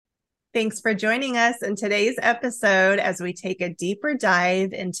Thanks for joining us in today's episode as we take a deeper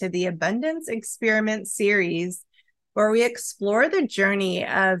dive into the Abundance Experiment series, where we explore the journey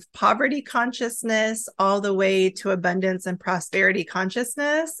of poverty consciousness all the way to abundance and prosperity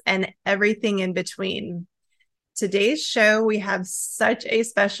consciousness and everything in between. Today's show, we have such a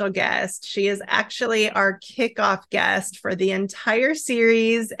special guest. She is actually our kickoff guest for the entire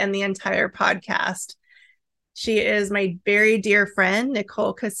series and the entire podcast. She is my very dear friend,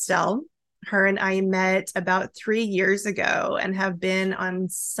 Nicole Koestel. Her and I met about 3 years ago and have been on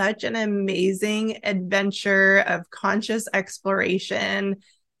such an amazing adventure of conscious exploration,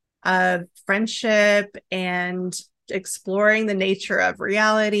 of friendship, and exploring the nature of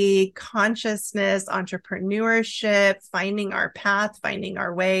reality, consciousness, entrepreneurship, finding our path, finding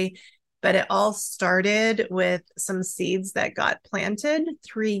our way. But it all started with some seeds that got planted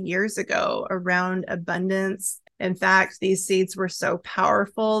 3 years ago around abundance. In fact, these seeds were so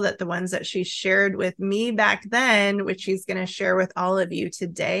powerful that the ones that she shared with me back then, which she's going to share with all of you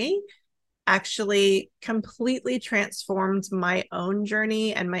today, actually completely transformed my own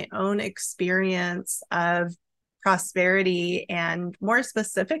journey and my own experience of prosperity, and more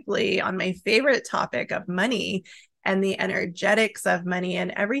specifically on my favorite topic of money and the energetics of money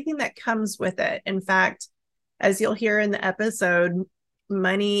and everything that comes with it. In fact, as you'll hear in the episode,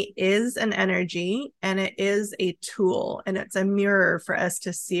 money is an energy and it is a tool, and it's a mirror for us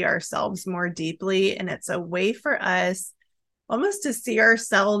to see ourselves more deeply. And it's a way for us almost to see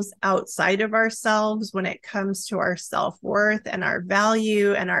ourselves outside of ourselves when it comes to our self-worth and our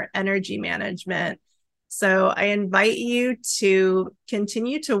value and our energy management. So I invite you to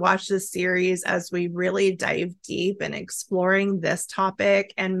continue to watch this series as we really dive deep in exploring this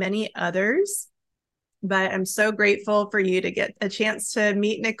topic and many others. But I'm so grateful for you to get a chance to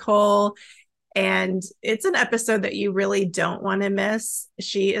meet Nicole. And it's an episode that you really don't want to miss.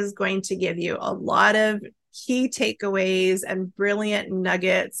 She is going to give you a lot of key takeaways and brilliant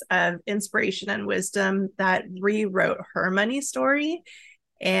nuggets of inspiration and wisdom that rewrote her money story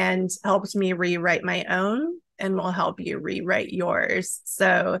and helped me rewrite my own, and will help you rewrite yours.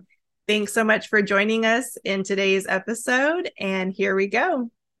 So thanks so much for joining us in today's episode. And here we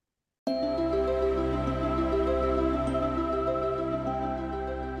go.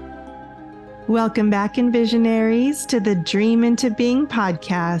 Welcome back, Envisionaries, to the Dream into Being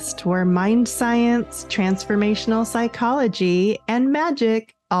podcast, where mind science, transformational psychology, and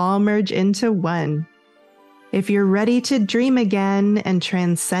magic all merge into one. If you're ready to dream again and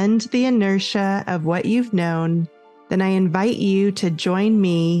transcend the inertia of what you've known, then I invite you to join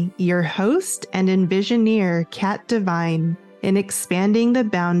me, your host and envisioneer, Kat Divine, in expanding the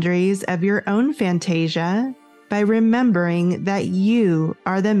boundaries of your own fantasia by remembering that you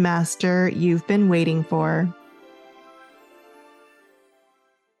are the master you've been waiting for.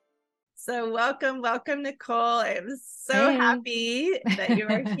 So welcome, Nicole. I'm so happy that you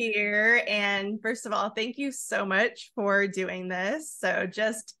are here. And first of all, thank you so much for doing this. So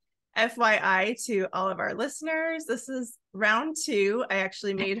just FYI to all of our listeners, this is round 2. I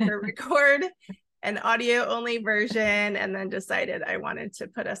actually made her record an audio only version and then decided I wanted to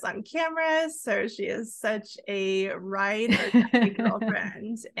put us on camera. So she is such a ride or die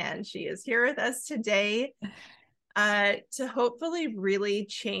girlfriend, and she is here with us today to hopefully really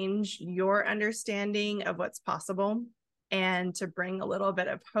change your understanding of what's possible and to bring a little bit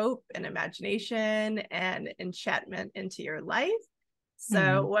of hope and imagination and enchantment into your life.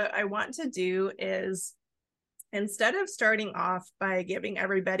 So what I want to do is, instead of starting off by giving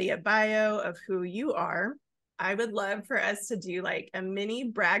everybody a bio of who you are, I would love for us to do like a mini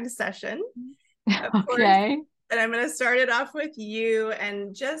brag session. Of course, and I'm going to start it off with you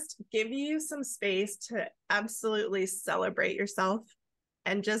and just give you some space to absolutely celebrate yourself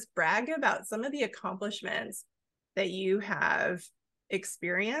and just brag about some of the accomplishments that you have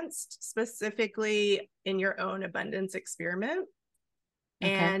experienced specifically in your own abundance experiment.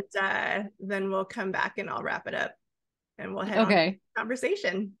 And then we'll come back and I'll wrap it up and we'll head on to the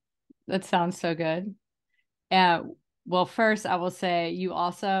conversation. That sounds so good. Well, first I will say you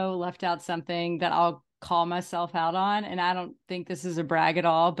also left out something that I'll call myself out on, and I don't think this is a brag at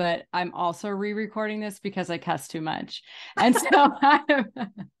all, but I'm also re-recording this because I cuss too much. And so I'm a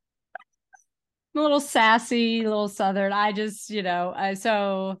little sassy, a little Southern. I just,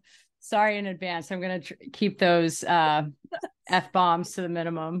 so sorry in advance. I'm going to keep those F-bombs to the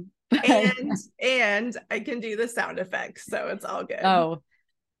minimum. And I can do the sound effects, so it's all good. Oh,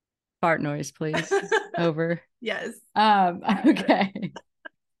 fart noise, please. Over. Yes. Okay.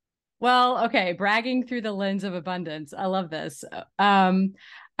 Well, okay. Bragging through the lens of abundance. I love this.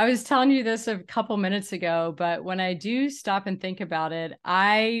 I was telling you this a couple minutes ago, but when I do stop and think about it,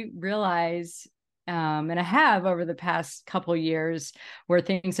 I realize, and I have over the past couple years where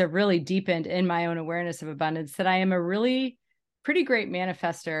things have really deepened in my own awareness of abundance, that I am a really pretty great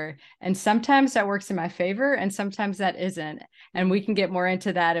manifester. And sometimes that works in my favor and sometimes that isn't. And we can get more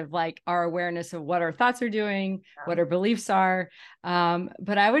into that of like our awareness of what our thoughts are doing, what our beliefs are.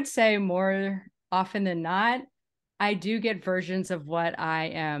 But I would say more often than not, I do get versions of what I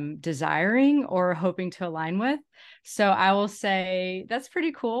am desiring or hoping to align with. So I will say that's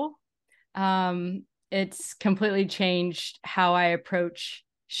pretty cool. It's completely changed how I approach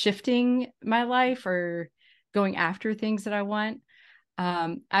shifting my life or going after things that I want.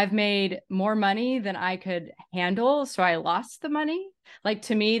 I've made more money than I could handle, so I lost the money. Like,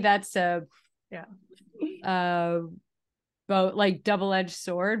 to me, that's a both like double-edged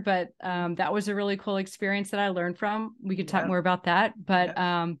sword, but that was a really cool experience that I learned from. We could talk more about that, but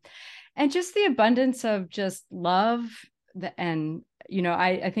and just the abundance of just love. And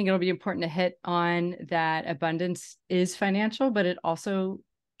I think it'll be important to hit on that abundance is financial, but it also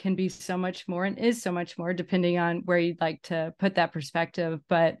can be so much more and is so much more depending on where you'd like to put that perspective.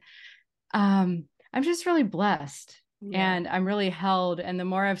 But I'm just really blessed and I'm really held. And the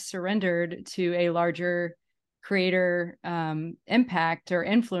more I've surrendered to a larger creator impact or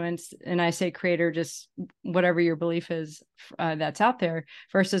influence, and I say creator, just whatever your belief is that's out there,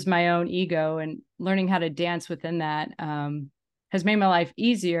 versus my own ego, and learning how to dance within that has made my life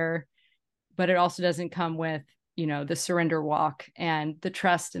easier. But it also doesn't come with the surrender walk and the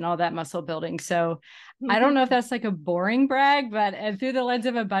trust and all that muscle building. So I don't know if that's like a boring brag, but through the lens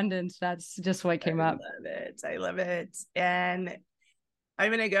of abundance, that's just what came up. I love it. And I'm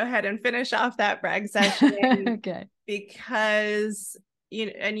going to go ahead and finish off that brag session. Okay. Because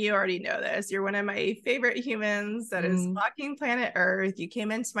and you already know this, you're one of my favorite humans that is walking planet Earth. You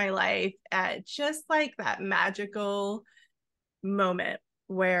came into my life at just like that magical moment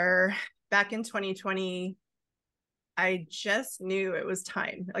where back in 2020, I just knew it was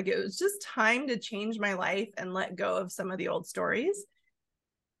time. Like, it was just time to change my life and let go of some of the old stories.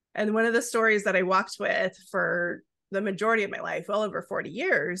 And one of the stories that I walked with for the majority of my life, well over 40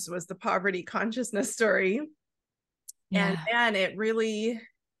 years, was the poverty consciousness story. And it really,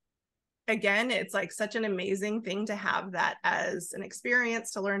 again, it's like such an amazing thing to have that as an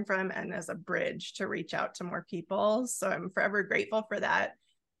experience to learn from and as a bridge to reach out to more people. So I'm forever grateful for that.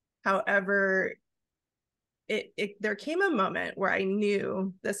 However, there came a moment where I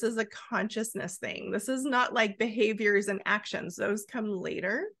knew this is a consciousness thing. This is not like behaviors and actions. Those come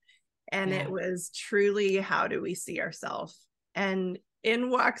later. And it was truly, how do we see ourselves? And in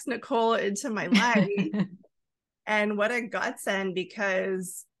walks Nicole into my life. And what a godsend,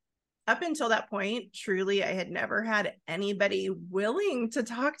 because up until that point, truly, I had never had anybody willing to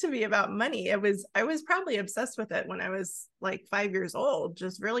talk to me about money. I was probably obsessed with it when I was like 5 years old,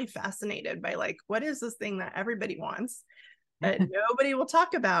 just really fascinated by like, what is this thing that everybody wants, that nobody will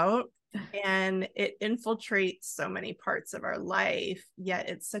talk about? And it infiltrates so many parts of our life, yet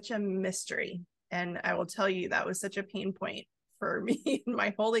it's such a mystery. And I will tell you, that was such a pain point for me in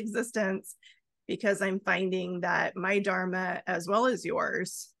my whole existence, because I'm finding that my dharma, as well as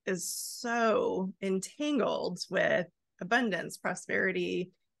yours, is so entangled with abundance,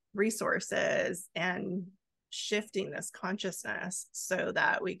 prosperity, resources, and shifting this consciousness so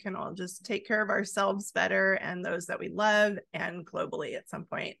that we can all just take care of ourselves better and those that we love, and globally at some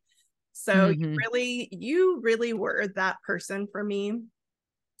point. So you really were that person for me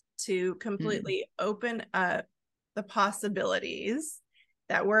to completely open up the possibilities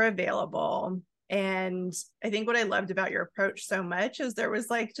that were available. And I think what I loved about your approach so much is there was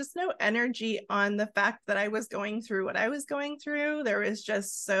like just no energy on the fact that I was going through what I was going through. There was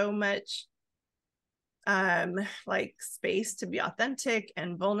just so much like space to be authentic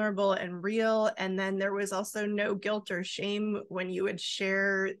and vulnerable and real. And then there was also no guilt or shame when you would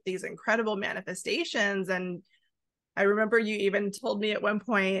share these incredible manifestations. And I remember you even told me at one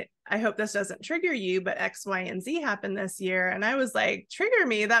point, I hope this doesn't trigger you, but X, Y, and Z happened this year. And I was like, trigger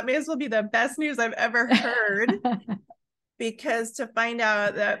me. That may as well be the best news I've ever heard. Because to find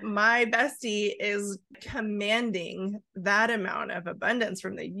out that my bestie is commanding that amount of abundance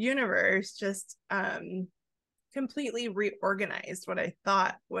from the universe just completely reorganized what I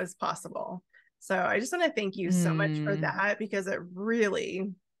thought was possible. So I just want to thank you so much for that, because it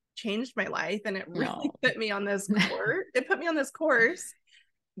really changed my life, and it really put me on this course. It put me on this course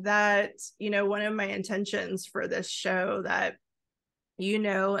that, one of my intentions for this show that,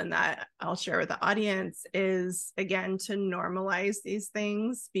 and that I'll share with the audience is, again, to normalize these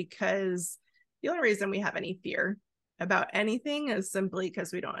things, because the only reason we have any fear about anything is simply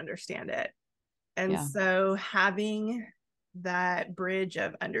because we don't understand it. And Yeah. so having that bridge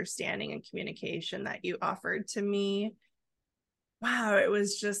of understanding and communication that you offered to me, wow, it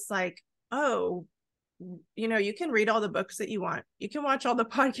was just like, oh, you can read all the books that you want, you can watch all the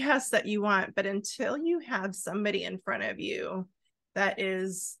podcasts that you want, but until you have somebody in front of you that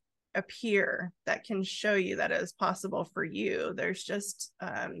is a peer that can show you that it is possible for you, there's just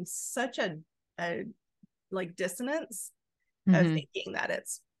such a like dissonance of Mm-hmm. thinking that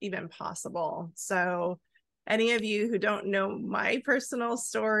it's even possible. So any of you who don't know my personal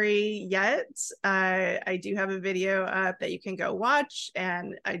story yet, I do have a video up that you can go watch,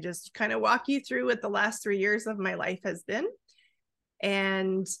 and I just kind of walk you through what the last 3 years of my life has been.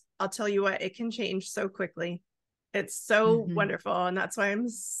 And I'll tell you what, it can change so quickly. It's so Mm-hmm. wonderful. And that's why I'm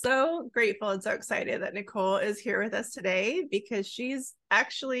so grateful and so excited that Nicole is here with us today, because she's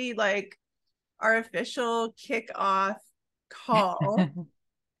actually like our official kickoff call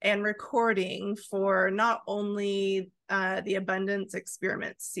and recording for not only the Abundance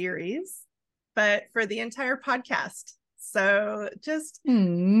Experiment series, but for the entire podcast. So just,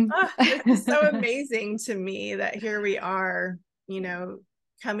 this is so amazing to me that here we are,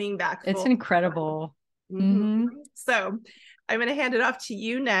 coming back It's full circle. incredible. Mhm. Mm-hmm. So I'm going to hand it off to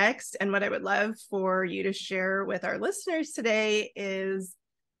you next. And what I would love for you to share with our listeners today is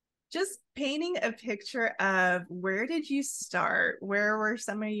just painting a picture of, where did you start? Where were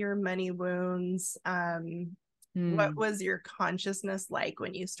some of your money wounds? What was your consciousness like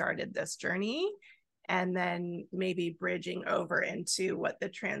when you started this journey? And then maybe bridging over into what the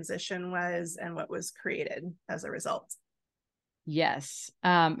transition was and what was created as a result. Yes.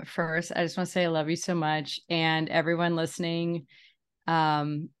 First, I just want to say I love you so much. And everyone listening,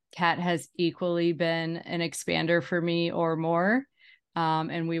 Kat has equally been an expander for me or more.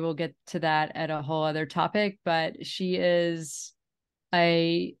 And we will get to that at a whole other topic, but she is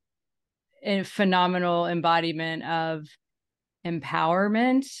a phenomenal embodiment of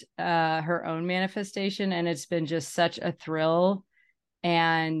empowerment, her own manifestation. And it's been just such a thrill.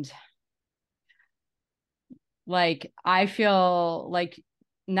 And like, I feel like,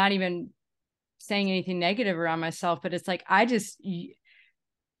 not even saying anything negative around myself, but it's like,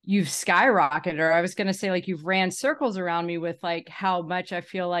 you've skyrocketed, or I was going to say, like, you've ran circles around me with like how much I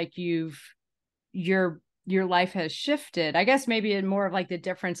feel like your life has shifted. I guess maybe in more of like the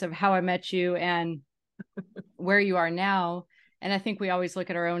difference of how I met you and where you are now. And I think we always look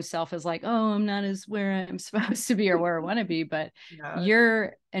at our own self as like, oh, I'm not as where I'm supposed to be or where I want to be, but Yeah.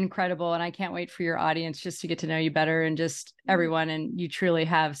 you're incredible. And I can't wait for your audience just to get to know you better, and just everyone. And you truly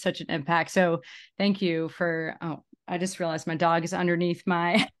have such an impact. So thank you for, oh, I just realized my dog is underneath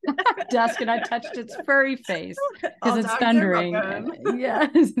my desk and I touched its furry face because All it's dogs are thundering. welcome. Yeah,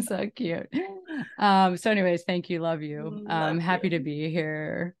 so cute. So anyways, thank you. Love you. Love Happy to you. be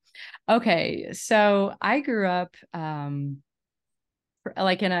here. Okay. So I grew up,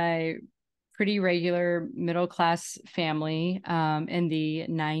 like in a pretty regular middle class family, in the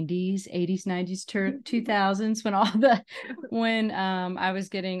 90s, 80s, 90s, 2000s, when I was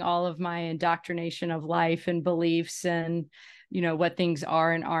getting all of my indoctrination of life and beliefs and what things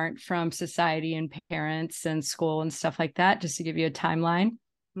are and aren't from society and parents and school and stuff like that, just to give you a timeline.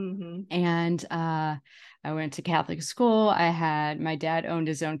 Mm-hmm. And I went to Catholic school. My dad owned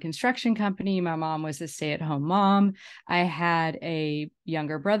his own construction company. My mom was a stay-at-home mom. I had a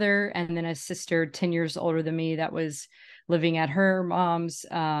younger brother and then a sister 10 years older than me that was living at her mom's,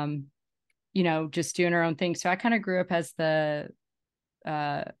 just doing her own thing. So I kind of grew up as the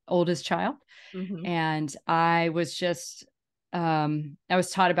oldest child. Mm-hmm. And I was just, I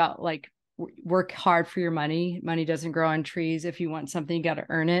was taught about like, work hard for your money. Money doesn't grow on trees. If you want something, you got to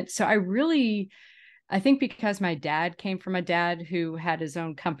earn it. So I think because my dad came from a dad who had his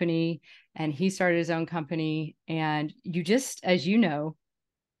own company and he started his own company, and you just, as you know,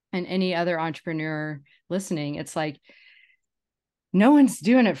 and any other entrepreneur listening, it's like, no one's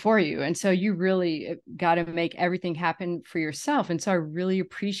doing it for you. And so you really got to make everything happen for yourself. And so I really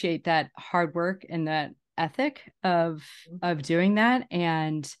appreciate that hard work and that ethic of doing that.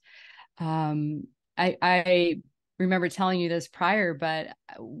 And I remember telling you this prior, but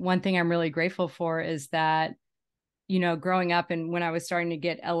one thing I'm really grateful for is that, growing up and when I was starting to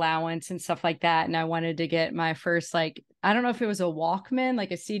get allowance and stuff like that, and I wanted to get my first, like, I don't know if it was a Walkman,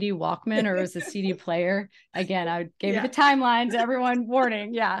 like a CD Walkman, or it was a CD player. Again, I gave you the timelines, everyone,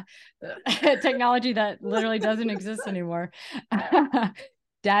 warning. Yeah. Technology that literally doesn't exist anymore.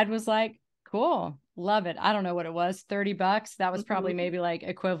 Dad was like, cool, love it. I don't know what it was, $30. That was probably maybe like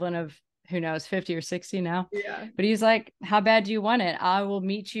equivalent of, who knows, 50 or 60 now. Yeah. But he's like, how bad do you want it? I will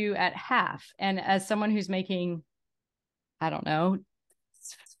meet you at half. And as someone who's making I don't know,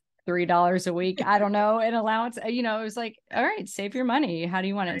 $3 a week, I don't know, in allowance. It was like, all right, save your money. How do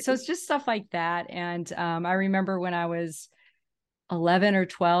you want it? Right. So it's just stuff like that. And I remember when I was 11 or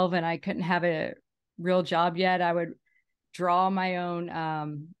 12 and I couldn't have a real job yet, I would draw my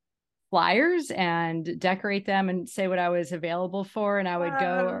own flyers and decorate them and say what I was available for. And I would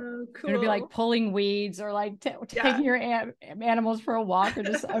go, Oh, it would be like cool. pulling weeds or like Yeah. taking your animals for a walk or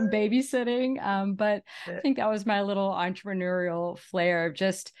just babysitting. But I think that was my little entrepreneurial flair of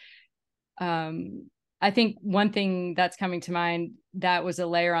just, I think one thing that's coming to mind that was a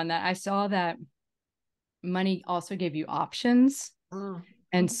layer on that. I saw that money also gave you options. And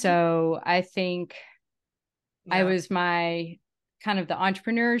Mm-hmm. so I think I Yeah. was my kind of the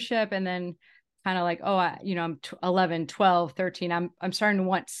entrepreneurship and then kind of like, oh, I'm 11, 12, 13. I'm starting to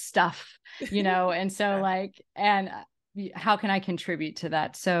want stuff, and so Yeah. like, and how can I contribute to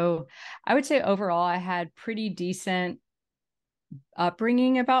that? So I would say overall, I had pretty decent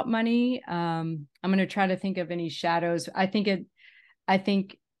upbringing about money. I'm going to try to think of any shadows. I think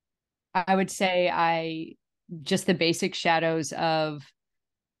I would say just the basic shadows of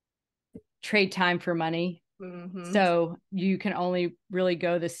trade time for money. Mm-hmm. So you can only really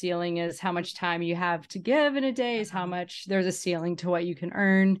go, the ceiling is how much time you have to give in a day, is how much there's a ceiling to what you can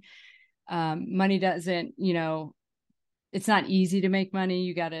earn. Money doesn't, it's not easy to make money.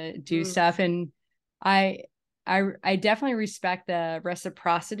 You got to do Mm-hmm. stuff. And I, I definitely respect the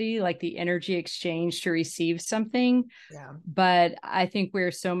reciprocity, like the energy exchange to receive something. Yeah. But I think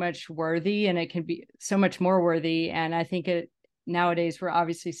we're so much worthy and it can be so much more worthy. And I think nowadays we're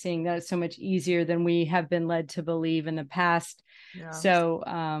obviously seeing that it's so much easier than we have been led to believe in the past. Yeah. So,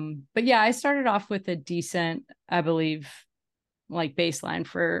 but yeah, I started off with a decent, I believe, like baseline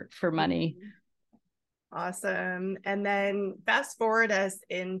for money. Mhm. Awesome. And then fast forward us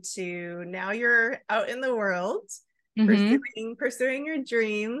into now you're out in the world Mm-hmm. pursuing your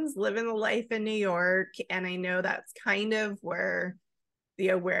dreams, living the life in New York. And I know that's kind of where the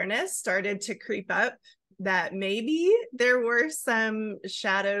awareness started to creep up that maybe there were some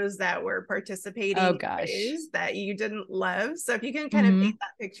shadows that were Oh participating in gosh. ways that you didn't love. So if you can kind of Mm-hmm. paint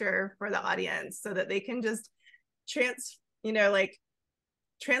that picture for the audience so that they can just like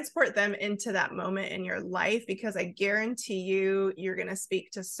transport them into that moment in your life, because I guarantee you're going to speak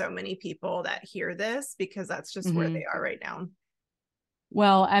to so many people that hear this because that's just where Mm-hmm. they are right now.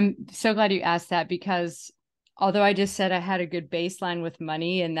 Well, I'm so glad you asked that because although I just said I had a good baseline with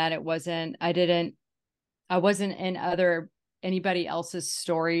money and that I wasn't in anybody else's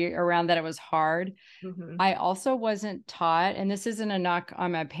story around that it was hard. Mm-hmm. I also wasn't taught, and this isn't a knock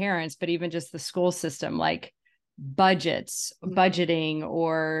on my parents, but even just the school system, like Mm-hmm. budgeting,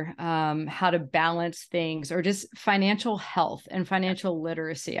 or how to balance things, or just financial health and financial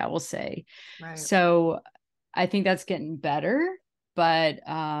literacy, I will say. Right. So I think that's getting better, but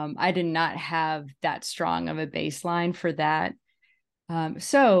I did not have that strong of a baseline for that.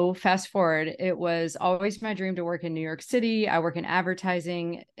 So fast forward, it was always my dream to work in New York City. I work in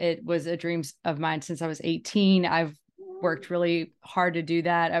advertising. It was a dream of mine since I was 18. I've worked really hard to do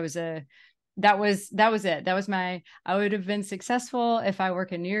that. That was it. I would have been successful if I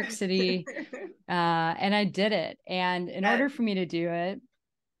work in New York City. And I did it. And in Yes. order for me to do it,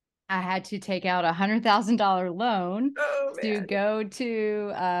 I had to take out $100,000 loan Oh to man. go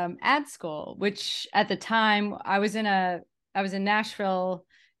to ad school, which at the time I was in Nashville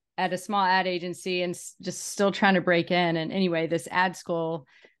at a small ad agency and just still trying to break in. And anyway, this ad school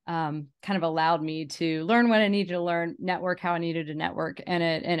kind of allowed me to learn what I needed to learn, network how I needed to network, and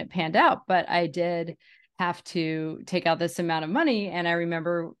it panned out. But I did have to take out this amount of money. And I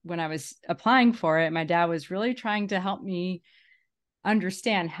remember when I was applying for it, my dad was really trying to help me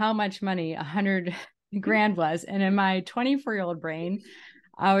understand how much money 100 grand was. And in my 24-year-old brain,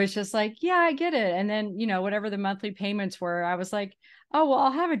 I was just like, yeah, I get it. And then, whatever the monthly payments were, I was like, oh, well,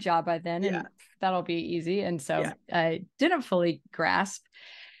 I'll have a job by then Yeah. and that'll be easy. And Yeah. so I didn't fully grasp.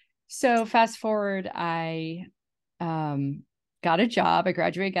 So fast forward, I got a job. I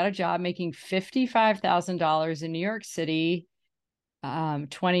graduated, got a job making $55,000 in New York City,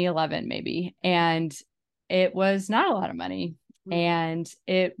 2011 maybe. And it was not a lot of money. Mm.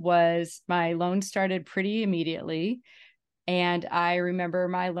 And my loan started pretty immediately. And I remember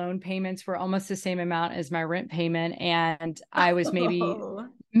my loan payments were almost the same amount as my rent payment. And I was maybe Oh.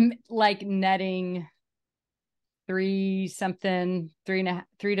 like netting three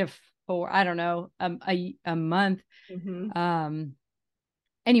to four, I don't know, a month. Mm-hmm. Um,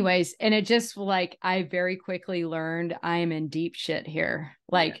 anyways, and it just like, I very quickly learned I am in deep shit here.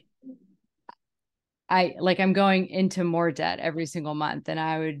 Yeah. I'm going into more debt every single month. And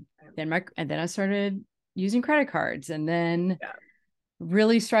I started using credit cards, and then Yeah.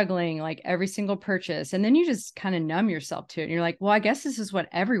 really struggling like every single purchase. And then you just kind of numb yourself to it. And you're like, well, I guess this is what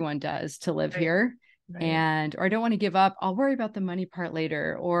everyone does to live Right. here. Right. And, or I don't want to give up. I'll worry about the money part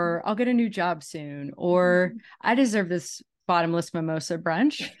later, or I'll get a new job soon, or I deserve this bottomless mimosa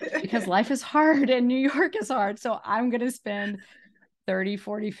brunch because life is hard and New York is hard. So I'm going to spend 30,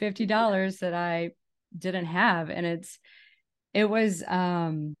 40, $50 that I didn't have. And it was,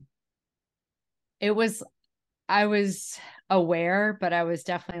 it was, I was aware, but I was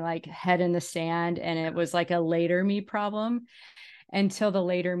definitely like head in the sand. And it was like a later me problem until the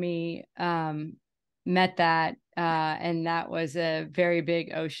later me met that. And that was a very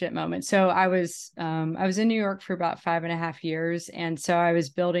big oh shit moment. So I was in New York for about 5.5 years. And so I was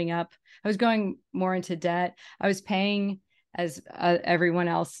building up, I was going more into debt. I was paying, as everyone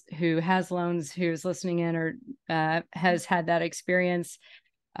else who has loans, who's listening in or has had that experience,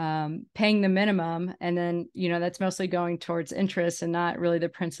 paying the minimum. And then, that's mostly going towards interest and not really the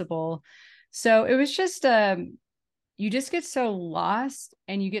principal. So it was just, you just get so lost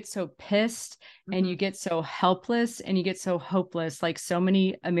and you get so pissed and you get so helpless and you get so hopeless, like so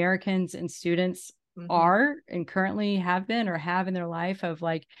many Americans and students are and currently have been or have in their life, of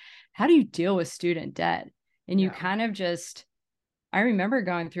like, how do you deal with student debt? And you kind of just, I remember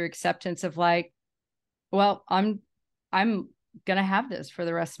going through acceptance of like, well, I'm going to have this for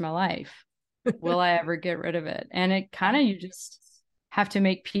the rest of my life. Will I ever get rid of it? And it kind of, you just have to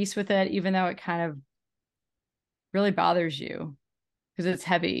make peace with it, even though it kind of really bothers you because it's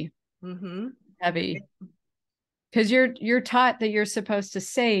heavy. Heavy. Because you're taught that you're supposed to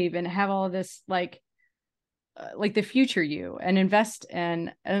save and have all of this like the future you and invest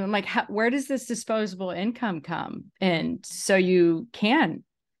in, and I'm like, where does this disposable income come in so you can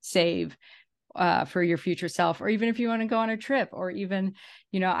save for your future self, or even if you want to go on a trip, or even,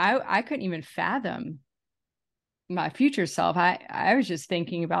 I couldn't even fathom my future self. I was just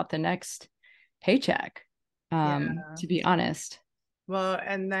thinking about the next paycheck, to be honest. Well,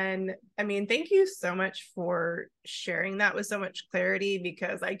 and then, I mean, thank you so much for sharing that with so much clarity,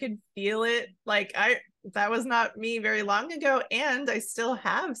 because I could feel it. Like, that was not me very long ago. And I still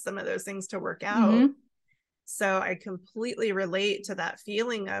have some of those things to work out. So I completely relate to that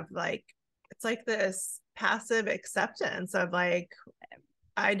feeling of like, it's like this passive acceptance of like,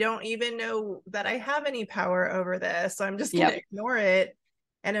 I don't even know that I have any power over this. So I'm just going to ignore it.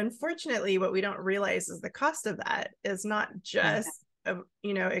 And unfortunately, what we don't realize is the cost of that is not just,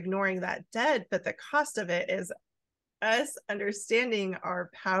 ignoring that debt, but the cost of it is us understanding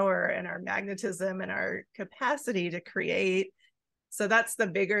our power and our magnetism and our capacity to create. So that's the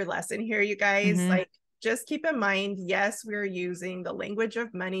bigger lesson here, you guys. Like, just keep in mind, yes, we're using the language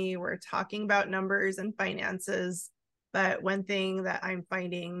of money. We're talking about numbers and finances. But one thing that I'm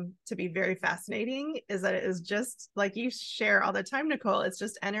finding to be very fascinating is that it is just like you share all the time, Nicole. It's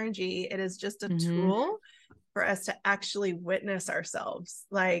just energy. It is just a tool for us to actually witness ourselves.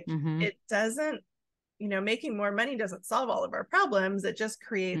 Like, it doesn't, making more money doesn't solve all of our problems. It just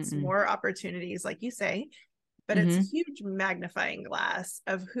creates more opportunities, like you say, but it's a huge magnifying glass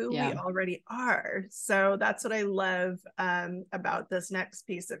of who we already are. So that's what I love about this next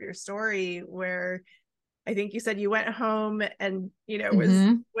piece of your story, where I think you said you went home and,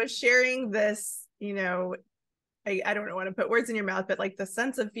 was sharing this, I don't want to put words in your mouth, but like the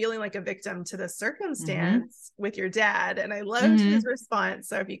sense of feeling like a victim to the circumstance with your dad. And I loved his response.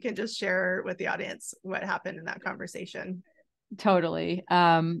 So if you can just share with the audience what happened in that conversation. Totally.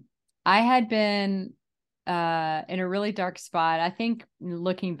 I had been in a really dark spot. I think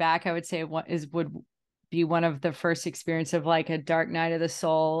looking back, I would say would be one of the first experience of like a dark night of the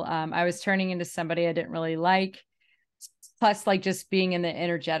soul. I was turning into somebody I didn't really like. Plus, like just being in the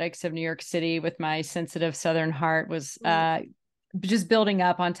energetics of New York City with my sensitive Southern heart was just building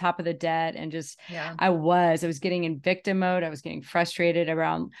up on top of the debt. And just, I was getting in victim mode. I was getting frustrated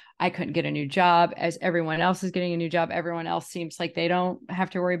around, I couldn't get a new job as everyone else is getting a new job. Everyone else seems like they don't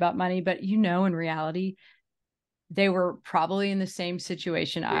have to worry about money, but in reality, they were probably in the same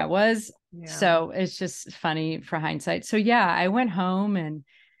situation I was. So it's just funny for hindsight. So I went home and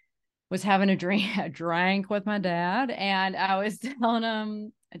was having a drink with my dad, and I was telling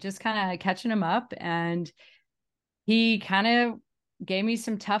him, just kind of catching him up, and he kind of gave me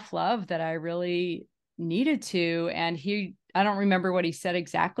some tough love that I really needed to. And I don't remember what he said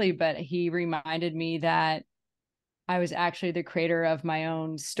exactly, but he reminded me that I was actually the creator of my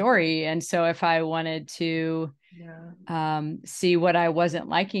own story. And so if I wanted to see what I wasn't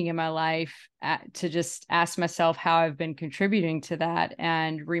liking in my life, to just ask myself how I've been contributing to that,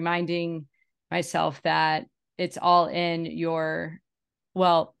 and reminding myself that it's all in your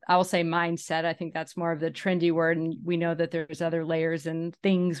well, I will say mindset. I think that's more of the trendy word. And we know that there's other layers and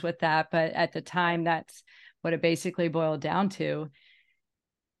things with that. But at the time, that's what it basically boiled down to.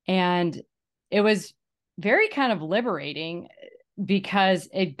 And it was very kind of liberating because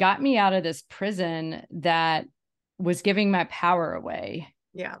it got me out of this prison that was giving my power away.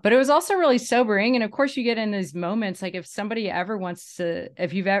 Yeah. But it was also really sobering. And of course, you get in these moments, like if somebody ever wants to,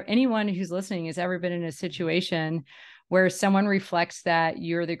 if you've ever, anyone who's listening has ever been in a situation where someone reflects that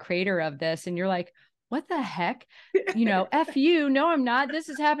you're the creator of this and you're like, what the heck? F you. No, I'm not. This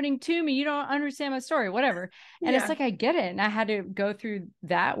is happening to me. You don't understand my story, whatever. And it's like, I get it. And I had to go through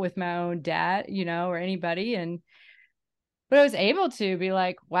that with my own dad, or anybody. But I was able to be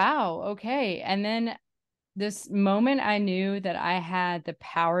like, wow, okay. And then this moment I knew that I had the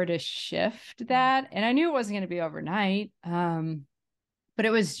power to shift that. And I knew it wasn't going to be overnight. But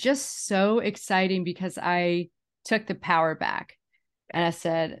it was just so exciting because I took the power back and I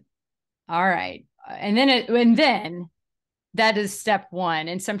said, all right. And then that is step one.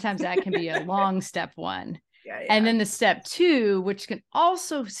 And sometimes that can be a long step one. Yeah. And then the step two, which can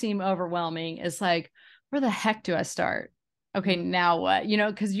also seem overwhelming, is like, where the heck do I start? Okay, now what?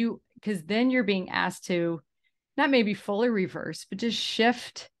 Because then you're being asked to not maybe fully reverse, but just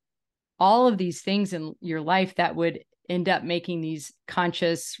shift all of these things in your life that would end up making these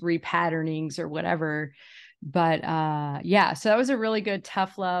conscious repatternings or whatever. But so that was a really good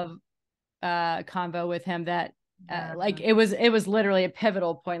tough love convo with him that like it was literally a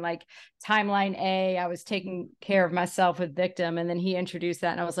pivotal point. Like timeline A, I was taking care of myself with victim, and then he introduced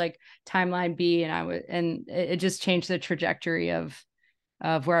that and I was like timeline B, and it just changed the trajectory of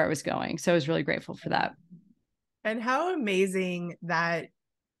where I was going. So I was really grateful for that. And how amazing that,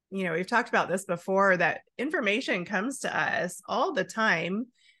 we've talked about this before, that information comes to us all the time,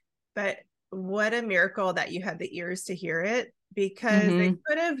 but what a miracle that you had the ears to hear it, because it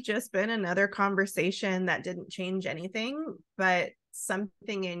could have just been another conversation that didn't change anything, but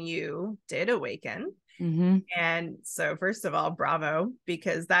something in you did awaken. And so first of all, bravo,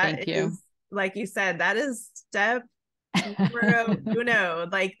 because that is, like you said, that is step numero uno.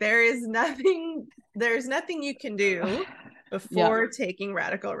 Like there's nothing you can do before taking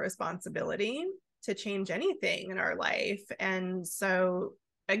radical responsibility to change anything in our life. And so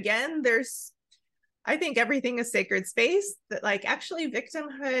again, I think everything is sacred space, that like actually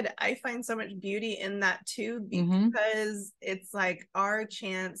victimhood, I find so much beauty in that too, because it's like our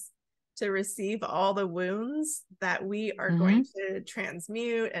chance to receive all the wounds that we are going to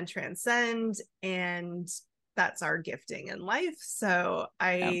transmute and transcend. And that's our gifting in life. So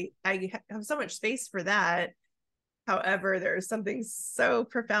I have so much space for that. However, there's something so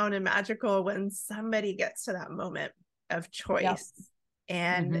profound and magical when somebody gets to that moment of choice.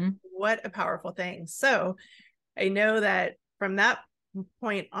 And what a powerful thing. So I know that from that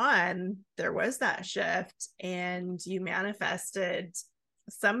point on, there was that shift and you manifested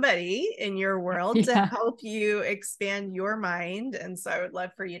somebody in your world to help you expand your mind. And so I would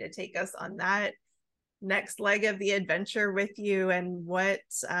love for you to take us on that next leg of the adventure with you, and what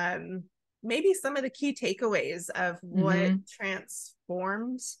maybe some of the key takeaways of what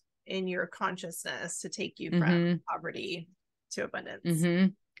transformed in your consciousness to take you from poverty to abundance.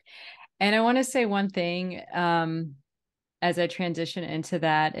 And I want to say one thing as I transition into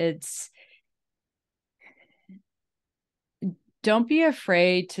that. It's don't be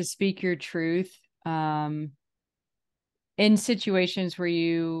afraid to speak your truth in situations where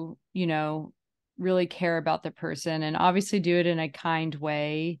you really care about the person, and obviously do it in a kind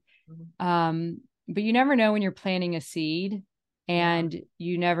way. But you never know when you're planting a seed, and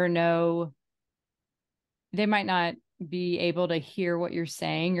you never know, they might not be able to hear what you're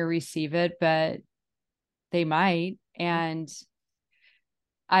saying or receive it, but they might. And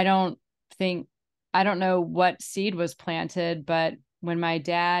I don't know what seed was planted, but when my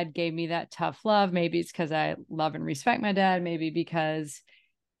dad gave me that tough love, maybe it's because I love and respect my dad, maybe because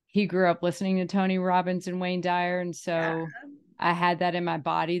he grew up listening to Tony Robbins and Wayne Dyer. And so I had that in my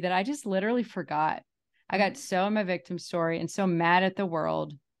body that I just literally forgot. I got so in my victim story and so mad at the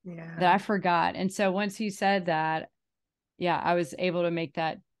world that I forgot. And so once he said that, I was able to make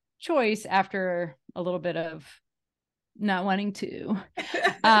that choice after a little bit of not wanting to.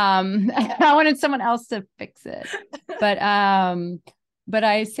 I wanted someone else to fix it. But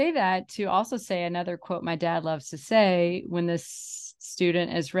I say that to also say another quote my dad loves to say: when the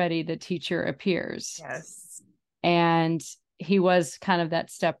student is ready, the teacher appears. Yes. And he was kind of that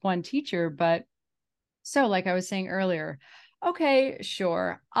step one teacher. But so, like I was saying earlier, okay,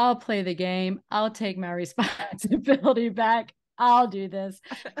 sure, I'll play the game. I'll take my responsibility back. I'll do this.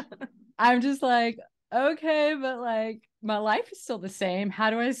 I'm just like, okay, but like my life is still the same. How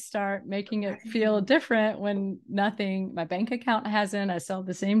do I start making it feel different when nothing, my bank account hasn't, I still have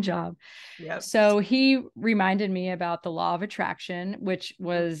the same job. Yep. So he reminded me about the law of attraction, which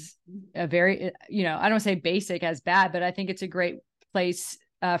was a very, you know, I don't say basic as bad, but I think it's a great place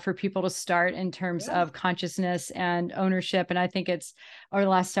for people to start in terms of consciousness and ownership. And I think it's over the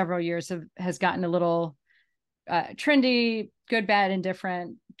last several years has gotten a little trendy, good, bad,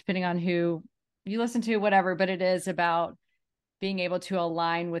 indifferent, depending on who you listen to, whatever. But it is about being able to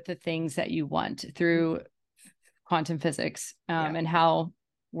align with the things that you want through quantum physics and how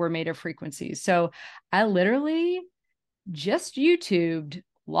we're made of frequencies. So I literally just YouTubed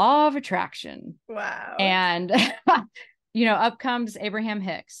law of attraction. Wow. And you know, up comes Abraham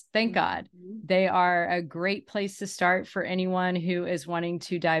Hicks. Thank God. They are a great place to start for anyone who is wanting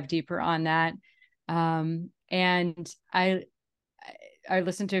to dive deeper on that. And I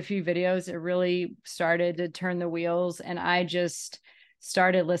listened to a few videos. It really started to turn the wheels, and I just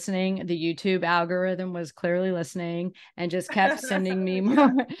started listening. The YouTube algorithm was clearly listening and just kept sending me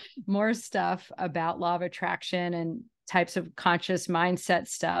more stuff about law of attraction and types of conscious mindset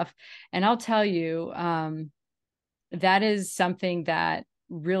stuff. And I'll tell you, that is something that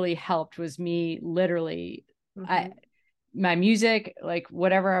really helped, was me literally, my music, like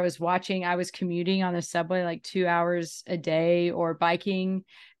whatever I was watching, I was commuting on the subway like 2 hours a day or biking.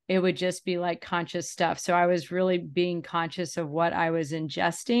 It would just be like conscious stuff. So I was really being conscious of what I was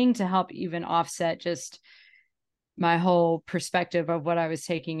ingesting to help even offset just my whole perspective of what I was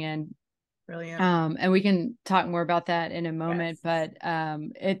taking in. Brilliant. And we can talk more about that in a moment, but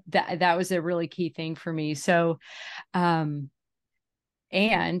that was a really key thing for me. So, and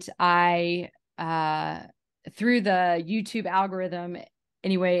I, through the YouTube algorithm,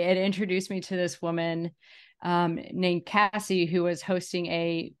 anyway, it introduced me to this woman named Cassie, who was hosting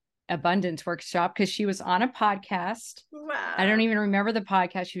a abundance workshop because she was on a podcast. Wow. I don't even remember the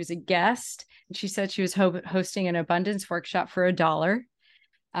podcast. She was a guest, and she said she was hosting an abundance workshop for $1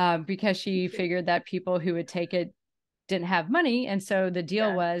 because she figured that people who would take it didn't have money. And so the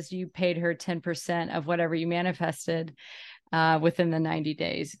deal was you paid her 10% of whatever you manifested within the 90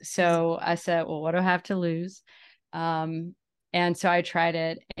 days. So I said, well, what do I have to lose? And so I tried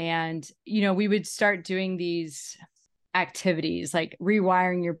it. And, you know, we would start doing these activities, like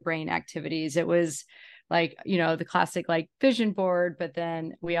rewiring your brain activities. It was like, you know, the classic like vision board, but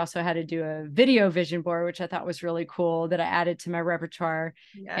then we also had to do a video vision board, which I thought was really cool, that I added to my repertoire.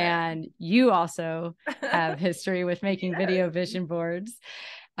 And you also have history with making video vision boards.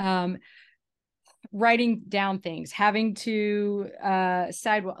 Writing down things, having to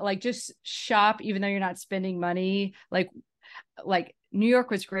like just shop, even though you're not spending money. Like New York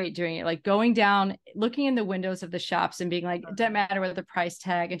was great doing it, like going down, looking in the windows of the shops and being like, it doesn't matter what the price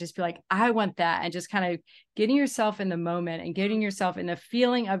tag, and just be like, I want that. And just kind of getting yourself in the moment and getting yourself in the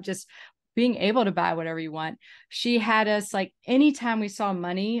feeling of just being able to buy whatever you want. She had us, like, anytime we saw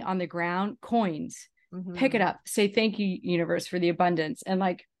money on the ground, coins, pick it up, say, thank you, universe, for the abundance. And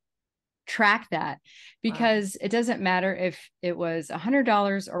like, track that, because it doesn't matter if it was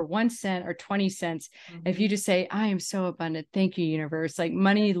 $100 or 1 cent or 20 cents. If you just say, I am so abundant, thank you, universe, like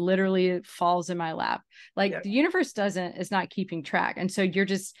money literally falls in my lap. Like the universe is not keeping track. And so you're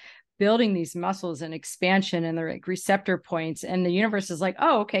just building these muscles and expansion and the like receptor points, and the universe is like,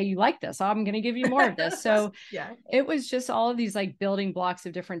 oh, okay, you like this, I'm going to give you more of this. So it was just all of these like building blocks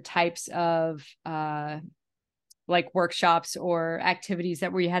of different types of like workshops or activities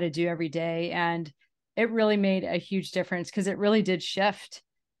that we had to do every day. And it really made a huge difference, because it really did shift.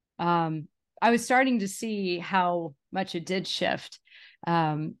 I was starting to see how much it did shift.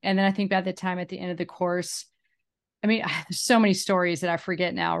 And then I think by the time at the end of the course, I mean, there's so many stories that I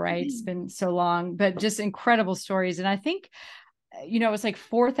forget now, right? It's been so long, but just incredible stories. And I think, you know, it was like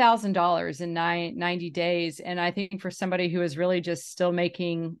 $4,000 in 90 days. And I think for somebody who is really just still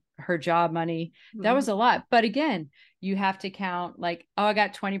making her job money, that was a lot. But again, you have to count like, oh, I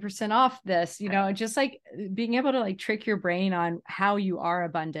got 20% off this, you know, just like being able to like trick your brain on how you are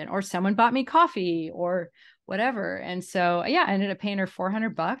abundant, or someone bought me coffee or whatever. And so, yeah, I ended up paying her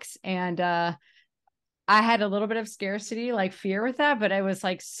 $400. And I had a little bit of scarcity, like fear with that, but I was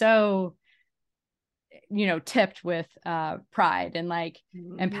like, so, you know, tipped with pride and like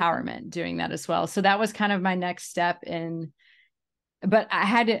empowerment doing that as well. So that was kind of my next step in, but I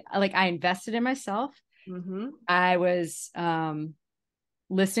had to, like, I invested in myself. I was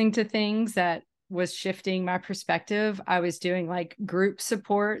listening to things that was shifting my perspective. I was doing like group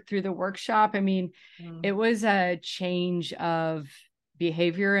support through the workshop. I mean, it was a change of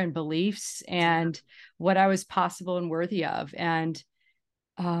behavior and beliefs and what I was possible and worthy of. And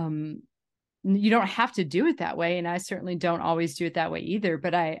you don't have to do it that way. And I certainly don't always do it that way either.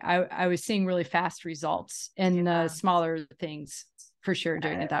 But I was seeing really fast results in the smaller things for sure,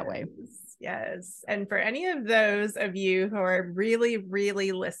 doing it that way. Yes. And for any of those of you who are really,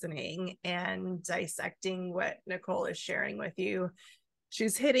 really listening and dissecting what Nicole is sharing with you,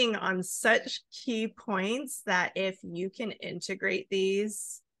 she's hitting on such key points that if you can integrate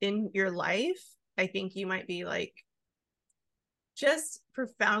these in your life, I think you might be like just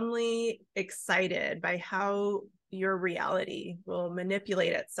profoundly excited by how your reality will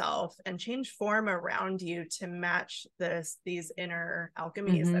manipulate itself and change form around you to match these inner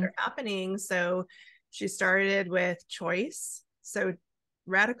alchemies that are happening. So she started with choice, so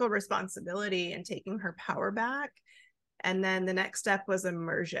radical responsibility and taking her power back. And then the next step was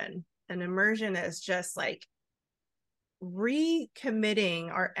immersion. And immersion is just like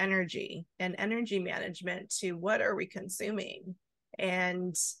recommitting our energy and energy management to what are we consuming,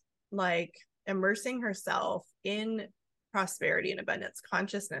 and like immersing herself in prosperity and abundance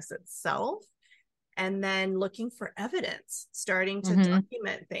consciousness itself, and then looking for evidence, starting to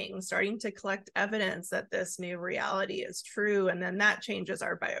document things, starting to collect evidence that this new reality is true. And then that changes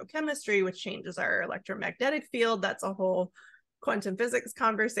our biochemistry, which changes our electromagnetic field. That's a whole quantum physics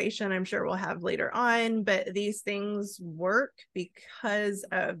conversation I'm sure we'll have later on, but these things work because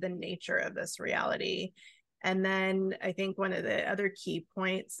of the nature of this reality. And then I think one of the other key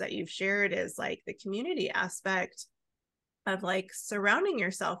points that you've shared is like the community aspect of like surrounding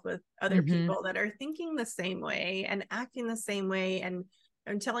yourself with other people that are thinking the same way and acting the same way. And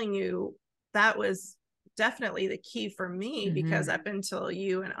I'm telling you, that was definitely the key for me, because up until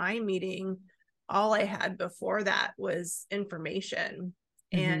you and I meeting, all I had before that was information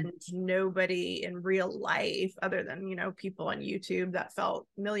and nobody in real life other than, you know, people on YouTube that felt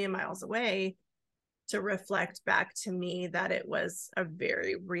a million miles away to reflect back to me that it was a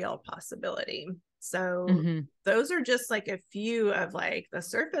very real possibility. So those are just like a few of like the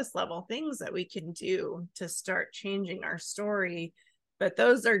surface level things that we can do to start changing our story. But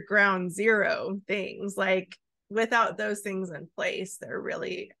those are ground zero things. Like without those things in place, they're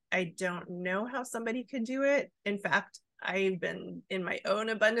really, I don't know how somebody could do it. In fact, I've been in my own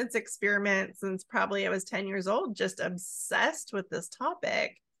abundance experiment since probably I was 10 years old, just obsessed with this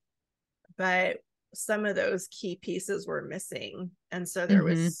topic. But some of those key pieces were missing. And so there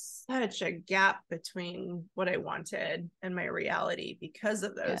was such a gap between what I wanted and my reality because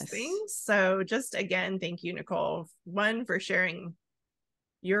of those things. So just again, thank you, Nicole, one, for sharing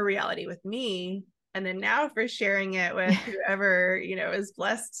your reality with me, and then now for sharing it with whoever, you know, is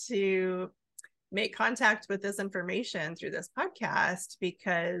blessed to make contact with this information through this podcast,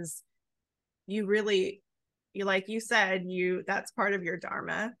 because you really, you, like you said, that's part of your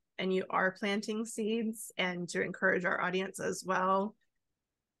dharma, and you are planting seeds, and to encourage our audience as well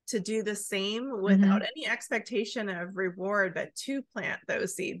to do the same without any expectation of reward, but to plant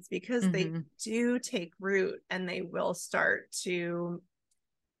those seeds, because they do take root and they will start to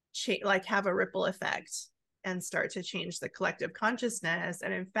like have a ripple effect and start to change the collective consciousness.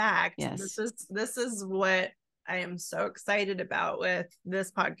 And in fact, this is what I am so excited about with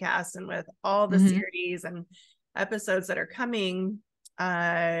this podcast and with all the series and episodes that are coming.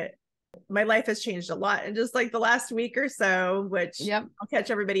 My life has changed a lot in just like the last week or so, which I'll catch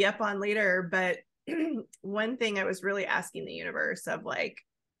everybody up on later. But one thing I was really asking the universe of like,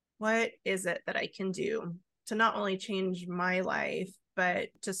 what is it that I can do to not only change my life, but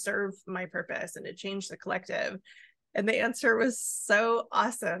to serve my purpose and to change the collective? And the answer was so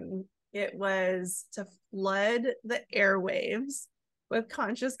awesome. It was to flood the airwaves with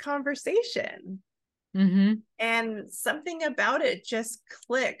conscious conversation. And something about it just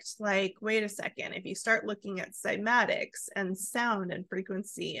clicked, like, wait a second, if you start looking at cymatics and sound and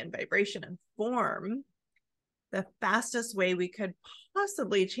frequency and vibration and form, the fastest way we could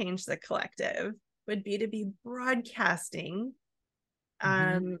possibly change the collective would be to be broadcasting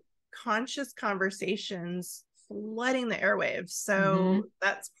conscious conversations, flooding the airwaves. So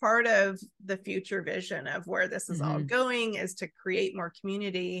that's part of the future vision of where this is all going, is to create more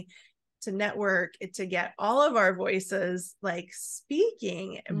community, to network, to get all of our voices like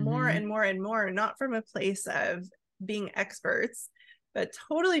speaking more and more and more, not from a place of being experts, but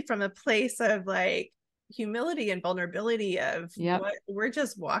totally from a place of like humility and vulnerability of what we're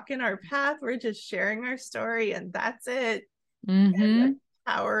just walking our path, we're just sharing our story, and that's it. And the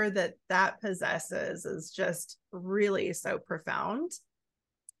power that that possesses is just really so profound.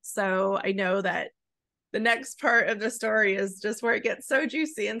 So I know that the next part of the story is just where it gets so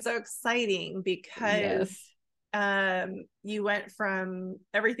juicy and so exciting, because you went from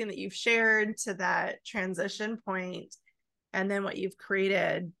everything that you've shared to that transition point, and then what you've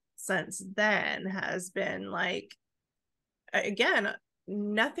created since then has been like, again,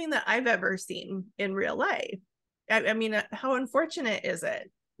 nothing that I've ever seen in real life. I mean, how unfortunate is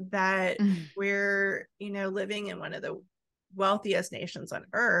it that we're, living in one of the wealthiest nations on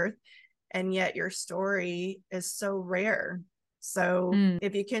earth, and yet your story is so rare. So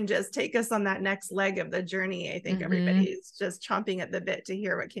if you can just take us on that next leg of the journey, I think everybody's just chomping at the bit to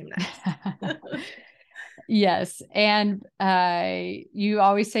hear what came next. Yes. And you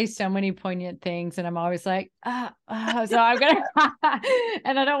always say so many poignant things, and I'm always like, so I'm gonna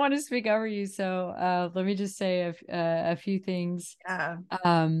and I don't want to speak over you. So let me just say a few things. Yeah.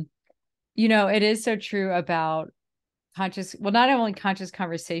 It is so true about not only conscious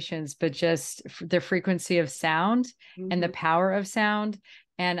conversations, but just the frequency of sound and the power of sound.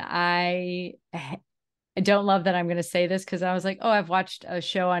 And I don't love that I'm going to say this, because I was like, oh, I've watched a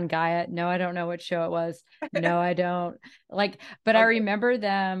show on Gaia. No, I don't know what show it was. No, I don't. But I remember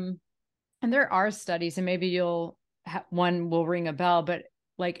them, and there are studies, and maybe one will ring a bell, but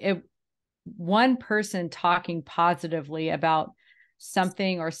one person talking positively about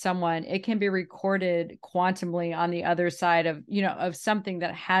something or someone, it can be recorded quantumly on the other side of something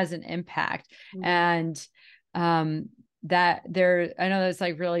that has an impact. And that I know that's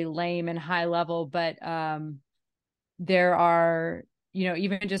like really lame and high level, but there are,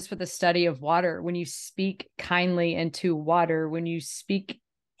 even just for the study of water, when you speak kindly into water, when you speak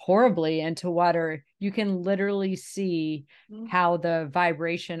horribly into water, you can literally see how the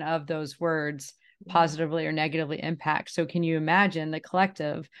vibration of those words positively or negatively impact. So can you imagine the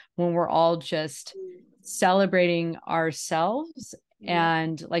collective when we're all just celebrating ourselves?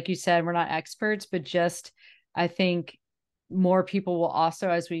 And like you said, we're not experts, but just, I think more people will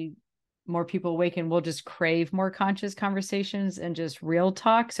also, more people awaken, will just crave more conscious conversations and just real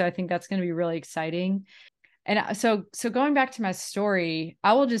talk. So I think that's going to be really exciting. And so going back to my story,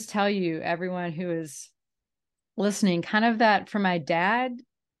 I will just tell you, everyone who is listening, kind of that from my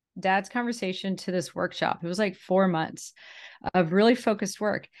dad's conversation to this workshop, it was like 4 months of really focused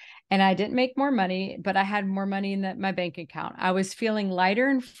work. And I didn't make more money, but I had more money in my bank account. I was feeling lighter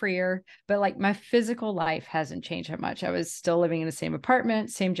and freer, but like my physical life hasn't changed that much. I was still living in the same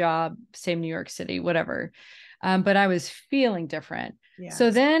apartment, same job, same New York City, whatever. But I was feeling different. Yes.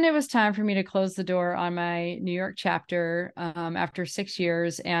 So then it was time for me to close the door on my New York chapter after 6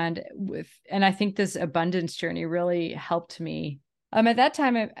 years. And I think this abundance journey really helped me. At that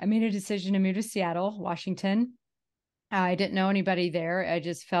time, I made a decision to move to Seattle, Washington. I didn't know anybody there. I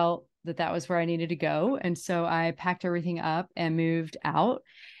just felt that was where I needed to go. And so I packed everything up and moved out.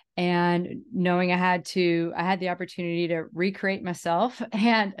 And knowing I had the opportunity to recreate myself,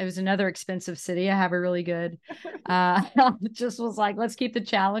 and it was another expensive city. I have a really good, just was like, let's keep the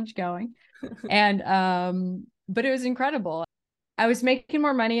challenge going. And, but it was incredible. I was making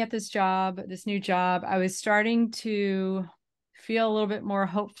more money at this new job. I was starting to feel a little bit more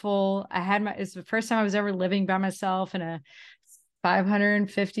hopeful. It's the first time I was ever living by myself in a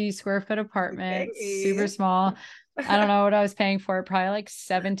 550 square foot apartment, super small. I don't know what I was paying for it, probably like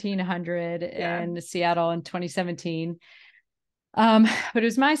 $1,700 in Seattle in 2017. But it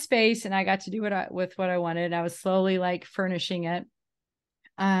was my space, and I got to do with what I wanted. I was slowly like furnishing it.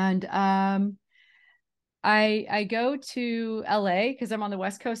 And I go to LA because I'm on the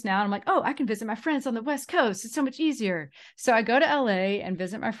West Coast now. And I'm like, oh, I can visit my friends on the West Coast. It's so much easier. So I go to LA and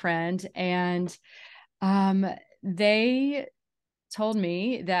visit my friend, and they told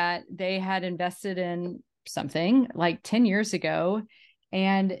me that they had invested in something like 10 years ago,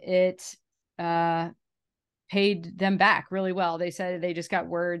 and it paid them back really well. They said they just got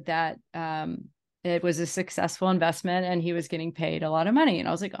word that it was a successful investment and he was getting paid a lot of money. And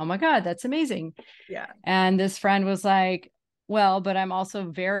I was like, oh my God, that's amazing. Yeah. And this friend was like, well, but I'm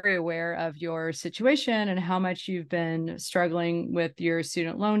also very aware of your situation and how much you've been struggling with your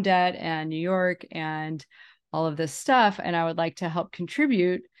student loan debt and New York and all of this stuff. And I would like to help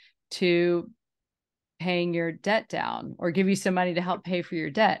contribute to paying your debt down, or give you some money to help pay for your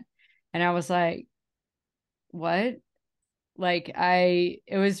debt. And I was like, what? It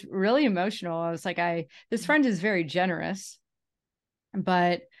was really emotional. I was like, this friend is very generous,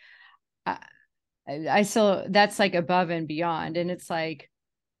 but I still, that's like above and beyond. And it's like,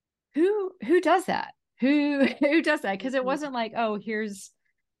 who does that? Who does that? Cause it wasn't like, oh, here's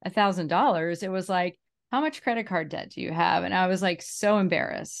 $1,000. It was like, how much credit card debt do you have? And I was like, so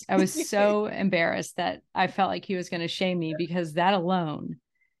embarrassed. I was so embarrassed that I felt like he was going to shame me, because that alone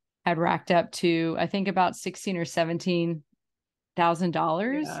had racked up to, I think, about $16,000 or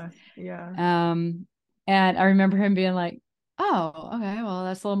 $17,000. Yeah. And I remember him being like, oh, okay, well,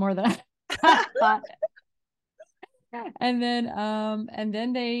 that's a little more than I thought. And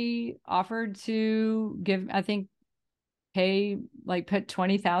then they offered to give, I think, pay, like put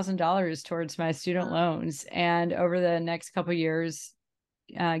 $20,000 towards my student loans. And over the next couple of years,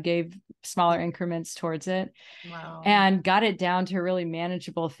 gave smaller increments towards it. Wow. And got it down to a really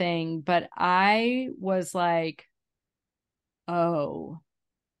manageable thing. But I was like, oh,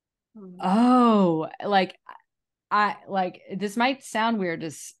 like this might sound weird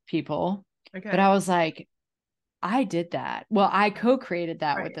to people, but Okay. I was like, I did that. Well, I co-created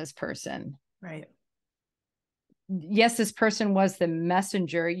that with Right. this person. Right. Yes, this person was the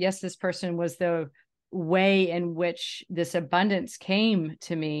messenger. Yes, this person was the way in which this abundance came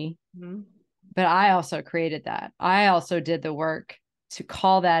to me. Mm-hmm. But I also created that. I also did the work to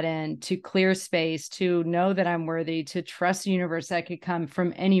call that in, to clear space, to know that I'm worthy, to trust the universe that could come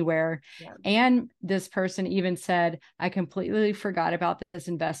from anywhere. Yeah. And this person even said, I completely forgot about this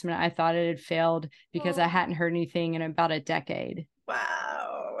investment. I thought it had failed because I hadn't heard anything in about a decade.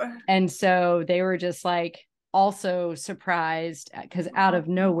 Wow. And so they were just like also surprised because out of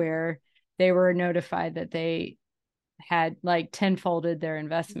nowhere, they were notified that they had like tenfolded their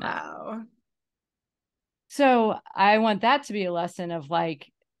investment. Wow. So I want that to be a lesson of like,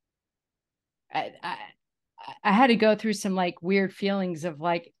 I, I, I had to go through some like weird feelings of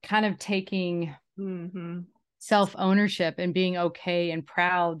like kind of taking Mm-hmm. self-ownership and being okay and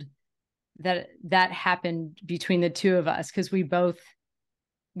proud that that happened between the two of us, because we both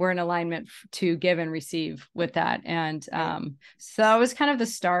were in alignment to give and receive with that. And so that was kind of the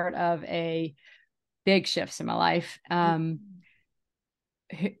start of a big shifts in my life.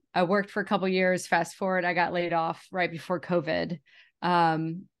 I worked for a couple of years. Fast forward, I got laid off right before COVID.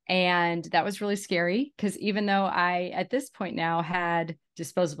 And that was really scary because even though I, at this point now, had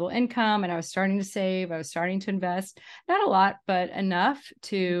disposable income and I was starting to save, I was starting to invest, not a lot, but enough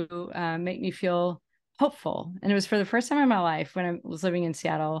to make me feel hopeful. And it was for the first time in my life when I was living in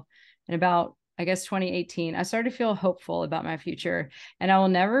Seattle in about, I guess, 2018, I started to feel hopeful about my future. And I will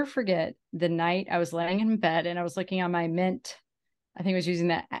never forget the night I was laying in bed and I was looking on my Mint. I think I was using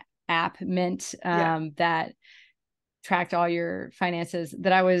that app Mint that tracked all your finances,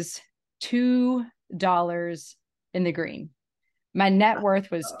 that I was $2 in the green. My net worth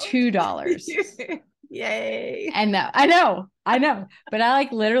was $2. Yay. And I know, but I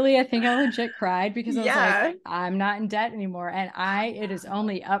like literally, I think I legit cried because I was like, Yeah. I'm not in debt anymore. And it is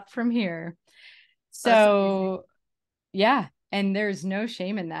only up from here. That's amazing. So yeah. And there's no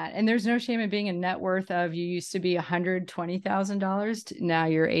shame in that. And there's no shame in being a net worth of, you used to be $120,000. Now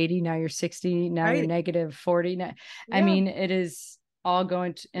you're 80, now you're 60, now you're Right. negative 40. I Yeah. mean, it is all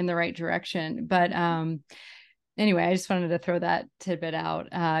going in the right direction. But anyway, I just wanted to throw that tidbit out.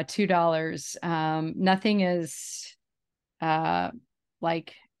 $2. Nothing is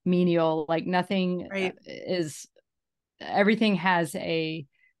like menial, like nothing Right. is, everything has a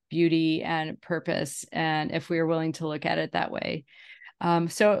beauty and purpose. And if we are willing to look at it that way.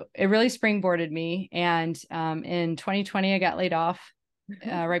 So it really springboarded me. And in 2020, I got laid off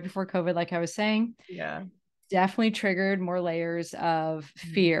right before COVID, like I was saying. Yeah. Definitely triggered more layers of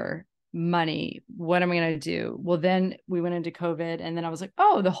fear, money. What am I going to do? Well, then we went into COVID and then I was like,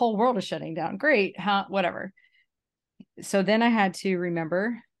 oh, the whole world is shutting down. Great. Whatever. So then I had to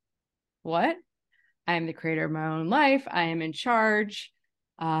remember, what? I am the creator of my own life. I am in charge.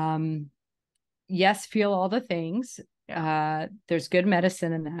 Yes, feel all the things. Yeah. There's good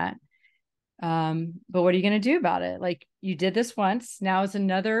medicine in that. But what are you going to do about it? Like, you did this once. Now is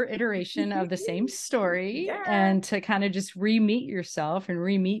another iteration of the same story, Yeah. and to kind of just re-meet yourself and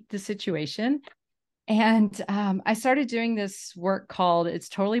re-meet the situation. And I started doing this work called It's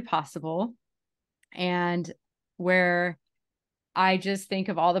Totally Possible, and where I just think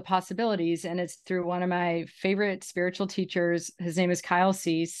of all the possibilities. And it's through one of my favorite spiritual teachers. His name is Kyle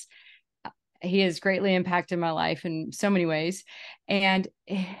Cease. He has greatly impacted my life in so many ways. And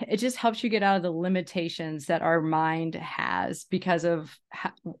it just helps you get out of the limitations that our mind has because of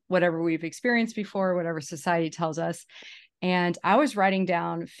whatever we've experienced before, whatever society tells us. And I was writing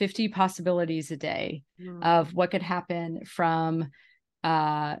down 50 possibilities a day of what could happen, from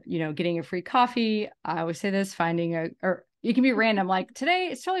getting a free coffee. I always say this, or it can be random. Like today,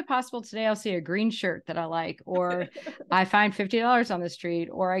 it's totally possible. Today, I'll see a green shirt that I like, or I find $50 on the street,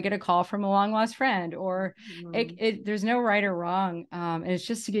 or I get a call from a long lost friend, or there's no right or wrong. And it's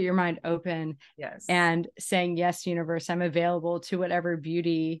just to get your mind open. Yes. And saying, yes, universe, I'm available to whatever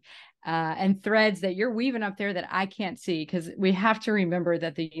beauty and threads that you're weaving up there that I can't see. Because we have to remember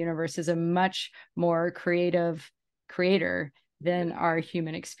that the universe is a much more creative creator than our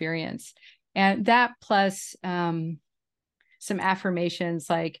human experience. And that plus some affirmations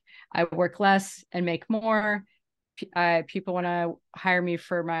like, I work less and make more. people want to hire me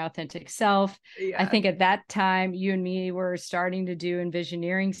for my authentic self. I Yeah. think at that time, you and me were starting to do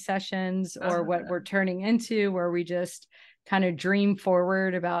envisioneering sessions, or what we're turning into, where we just kind of dream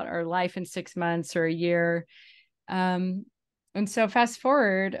forward about our life in 6 months or a year. And so fast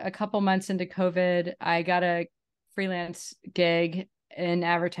forward a couple months into COVID, I got a freelance gig in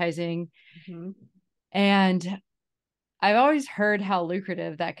advertising. Mhm. And I've always heard how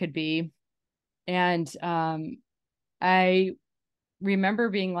lucrative that could be. And I remember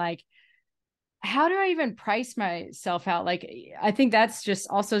being like, how do I even price myself out? Like, I think that's just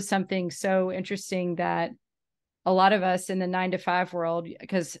also something so interesting that a lot of us in the 9 to 5 world,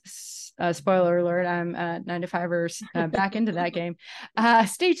 because spoiler alert, I'm 9 to 5ers back into that game.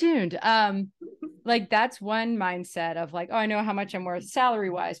 Stay tuned. Like, that's one mindset of like, oh, I know how much I'm worth salary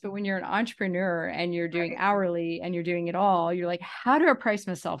wise. But when you're an entrepreneur and you're doing Right. hourly and you're doing it all, you're like, how do I price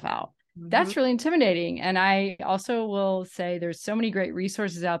myself out? Mhm. That's really intimidating. And I also will say there's so many great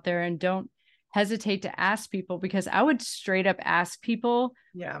resources out there, and don't hesitate to ask people, because I would straight up ask people,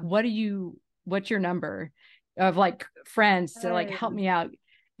 Yeah. what's your number, of like friends to like help Yes. me out.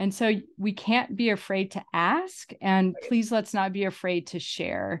 And so we can't be afraid to ask, and Right. please let's not be afraid to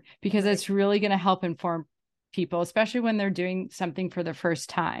share, because Right. it's really going to help inform people, especially when they're doing something for the first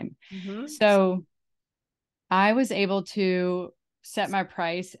time. Mhm. So I was able to set my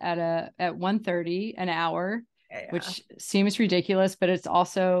price at 130 an hour, Yeah. which seems ridiculous, but it's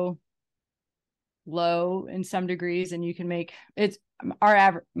also low in some degrees. And you can make it's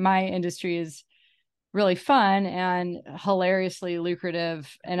my industry is really fun and hilariously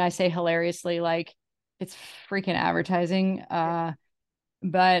lucrative. And I say hilariously, like, it's freaking advertising. Yeah.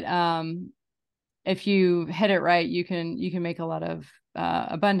 But if you hit it right, you can make a lot of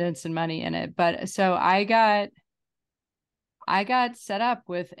abundance and money in it. But so I got set up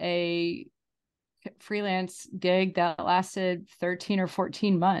with a freelance gig that lasted 13 or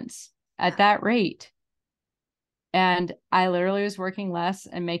 14 months at that rate. And I literally was working less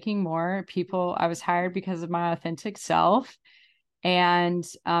and making more. I was hired because of my authentic self, and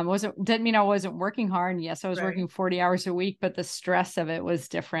wasn't didn't mean I wasn't working hard. And yes, I was Right. working 40 hours a week, but the stress of it was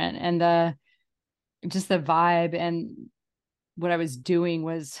different, and the vibe and what I was doing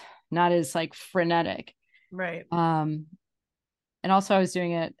was not as like frenetic. Right. Um, and also I was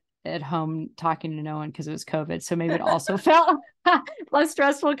doing it at home, talking to no one, because it was COVID. So maybe it also felt less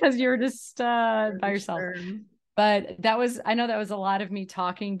stressful because you were just by For yourself. sure. But I know that was a lot of me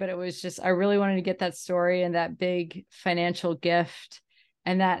talking, but it was just, I really wanted to get that story and that big financial gift,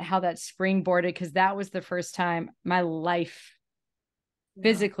 and that how that springboarded, because that was the first time my life Yeah.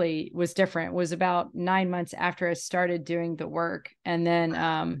 physically was different. It was about 9 months after I started doing the work. And then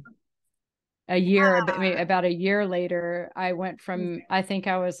about a year later, I went from, I think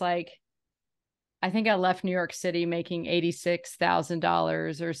I left New York City making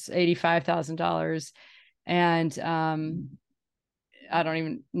 $86,000 or $85,000. And I don't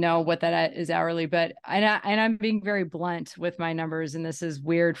even know what that is hourly, but I'm being very blunt with my numbers, and this is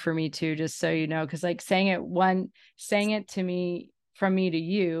weird for me too, just so you know, because like saying it to me, from me to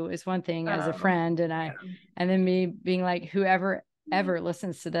you, is one thing as a Oh, friend, yeah. and then me being like, whoever ever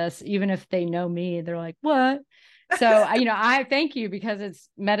listens to this, even if they know me, they're like, what? So I thank you, because it's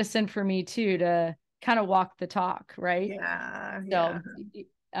medicine for me too, to kind of walk the talk, right? Yeah. Yeah.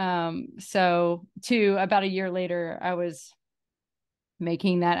 So too, about a year later, I was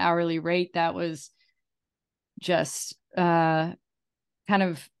making that hourly rate that was just kind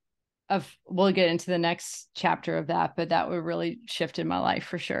of we'll get into the next chapter of that, but that would really shifted my life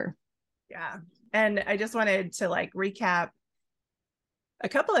for sure. Yeah. And I just wanted to like recap a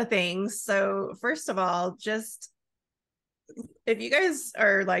couple of things. So, first of all, just if you guys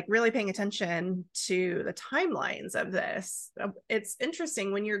are like really paying attention to the timelines of this, it's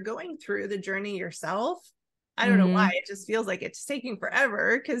interesting when you're going through the journey yourself. I don't know why Mm-hmm. it just feels like it's taking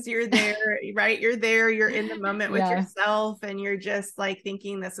forever because you're there, right? You're there, you're in the moment with Yeah. yourself, and you're just like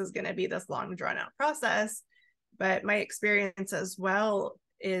thinking this is going to be this long, drawn out process. But my experience as well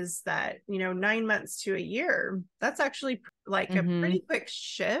is that, 9 months to a year, that's actually like a Mm-hmm. pretty quick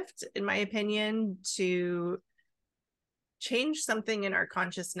shift, in my opinion, to change something in our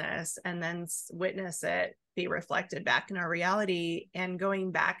consciousness and then witness it be reflected back in our reality. And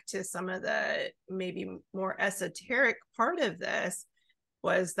going back to some of the maybe more esoteric part of this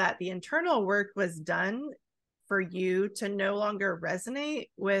was that the internal work was done for you to no longer resonate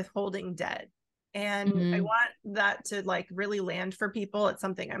with holding debt. And I Mm-hmm. want that to like really land for people. It's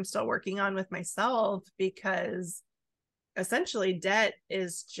something I'm still working on with myself, because essentially debt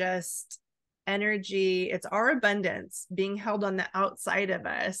is just energy. It's our abundance being held on the outside of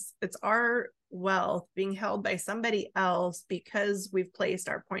us. It's our wealth being held by somebody else because we've placed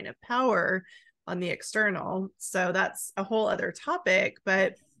our point of power on the external. So that's a whole other topic.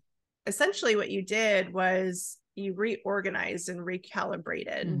 But essentially, what you did was you reorganized and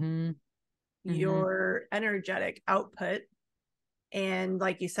recalibrated Mm-hmm. Mm-hmm. your energetic output. And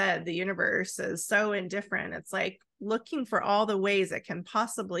like you said, the universe is so indifferent. It's like looking for all the ways it can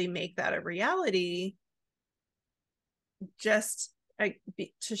possibly make that a reality, just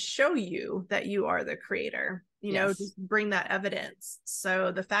to show you that you are the creator, Yes. just bring that evidence.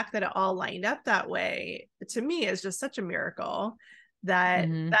 So the fact that it all lined up that way, to me, is just such a miracle that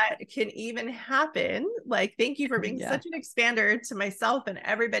Mm-hmm. that can even happen. Like, thank you for being Yeah. such an expander to myself and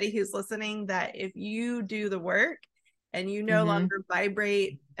everybody who's listening, that if you do the work and you no Mm-hmm. longer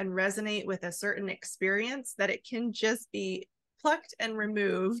vibrate and resonate with a certain experience, that it can just be plucked and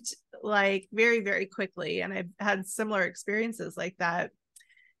removed like very, very quickly. And I've had similar experiences like that.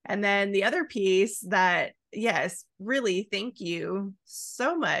 And then the other piece that, yes, really thank you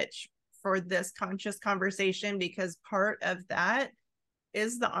so much for this conscious conversation, because part of that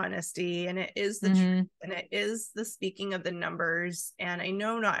is the honesty, and it is the truth, Mm-hmm. and it is the speaking of the numbers. And I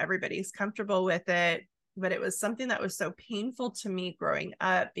know not everybody's comfortable with it, but it was something that was so painful to me growing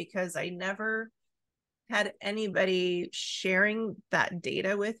up, because I never had anybody sharing that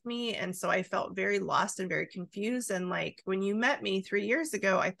data with me. And so I felt very lost and very confused. And like when you met me 3 years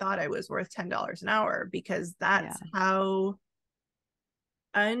ago, I thought I was worth $10 an hour, because Yeah. that's how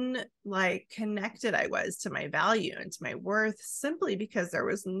unlike connected I was to my value and to my worth, simply because there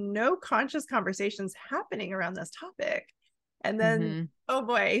was no conscious conversations happening around this topic. And then, Mm-hmm. oh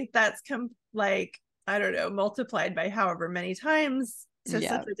boy, that's come like, I don't know, multiplied by however many times to such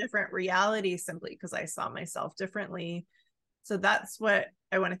Yeah. a different reality, simply because I saw myself differently. So that's what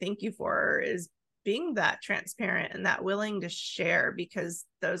I want to thank you for, is being that transparent and that willing to share, because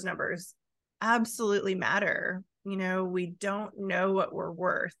those numbers absolutely matter. We don't know what we're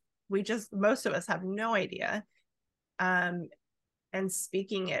worth. Most of us have no idea. Um, and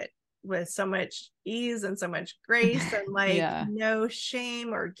speaking it with so much ease and so much grace, and like Yeah. no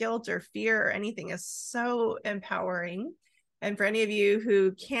shame or guilt or fear or anything, is so empowering. And for any of you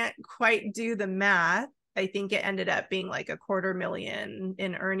who can't quite do the math, I think it ended up being like $250,000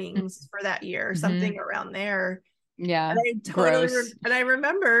 in earnings for that year, Mm-hmm. something around there. And Yeah. I totally, Gross. and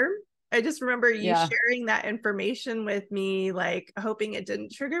I just remember you Yeah. sharing that information with me, like hoping it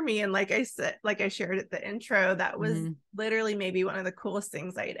didn't trigger me. And like I said, like I shared at the intro, that was Mm-hmm. literally maybe one of the coolest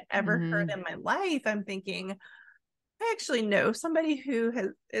things I'd ever heard Mm-hmm. in my life. I'm thinking, I actually know somebody who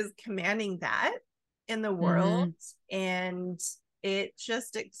is commanding that in the world. Mm-hmm. And it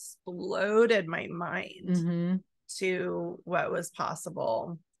just exploded my mind Mm-hmm. to what was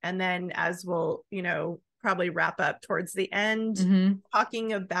possible. And then, as we'll, probably wrap up towards the end, Mm-hmm.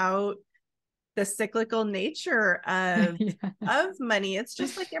 talking about the cyclical nature of Yeah. money. It's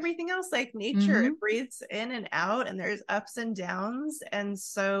just like everything else, like nature, Mm-hmm. it breathes in and out, and there's ups and downs. And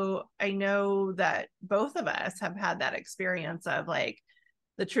so I know that both of us have had that experience of like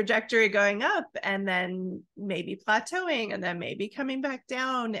the trajectory going up, and then maybe plateauing, and then maybe coming back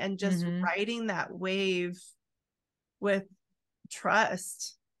down, and just Mm-hmm. riding that wave with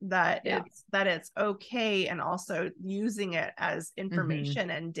trust that Yeah. it's okay, and also using it as Mm-hmm.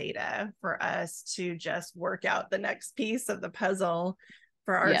 information and data for us to just work out the next piece of the puzzle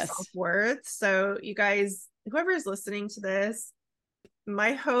for our Yes. self-worth. So you guys, whoever is listening to this,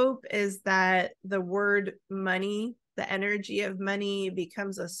 my hope is that the word money, the energy of money,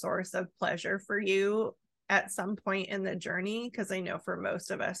 becomes a source of pleasure for you at some point in the journey, because I know for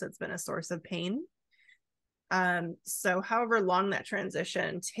most of us it's been a source of pain. So however long that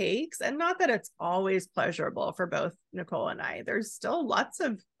transition takes, and not that it's always pleasurable for both Nicole and I, there's still lots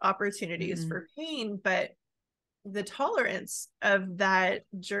of opportunities Mm-hmm. for pain, but the tolerance of that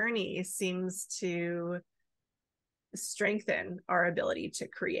journey seems to strengthen our ability to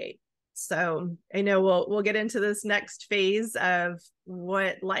create. So I know we'll get into this next phase of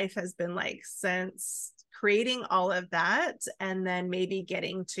what life has been like since creating all of that, and then maybe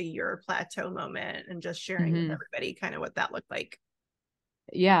getting to your plateau moment and just sharing with Mm-hmm. everybody kind of what that looked like.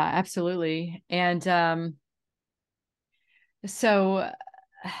 Yeah, absolutely. And so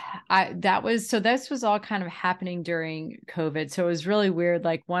this was all kind of happening during COVID. So it was really weird.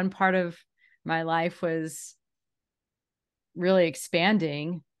 Like one part of my life was really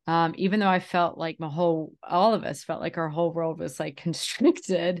expanding. Even though I felt like all of us felt like our whole world was like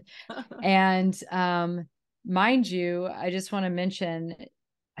constricted. And mind you, I just want to mention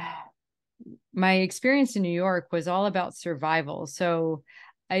my experience in New York was all about survival. So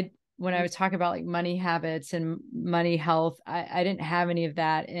I when I was talking about like money habits and money health, I didn't have any of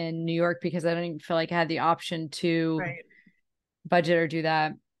that in New York because I don't even feel like I had the option to Right. budget or do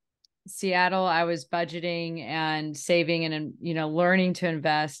that. Seattle, I was budgeting and saving and, learning to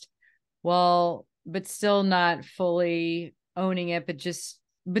invest. Well, but still not fully owning it, but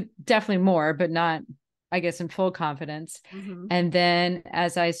definitely more, but not, I guess, in full confidence. Mm-hmm. And then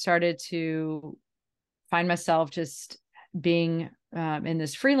as I started to find myself just being in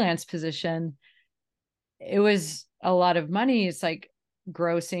this freelance position, it was a lot of money. It's like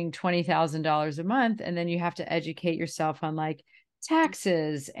grossing $20,000 a month. And then you have to educate yourself on like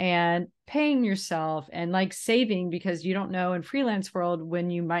taxes and paying yourself and like saving, because you don't know in freelance world when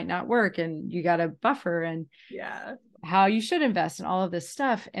you might not work, and you got to buffer and Yeah. how you should invest and all of this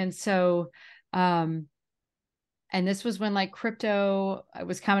stuff. And so, and this was when like crypto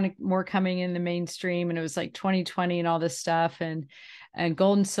was coming in the mainstream, and it was like 2020 and all this stuff, and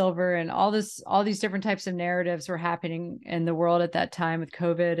gold and silver and all these different types of narratives were happening in the world at that time with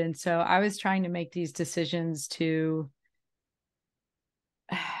COVID. And so I was trying to make these decisions to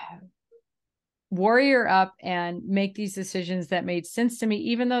warrior up and make these decisions that made sense to me,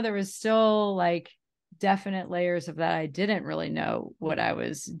 even though there was still like definite layers of that I didn't really know what I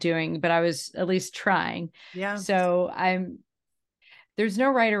was doing, but I was at least trying. Yeah. So there's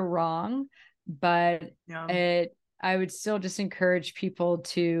no right or wrong, but Yeah. I would still just encourage people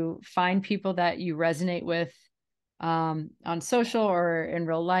to find people that you resonate with on social or in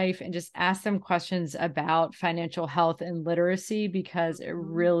real life, and just ask them questions about financial health and literacy, because it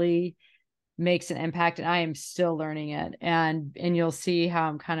really makes an impact. And I am still learning it. And you'll see how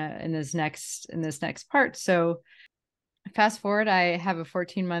I'm kind of in this next part. So fast forward, I have a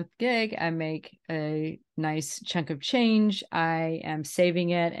 14-month gig. I make a nice chunk of change. I am saving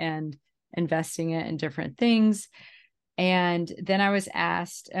it and investing it in different things. And then I was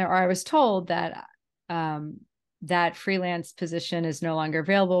asked, or I was told that that freelance position is no longer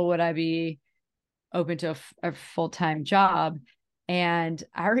available. Would I be open to a full-time job? And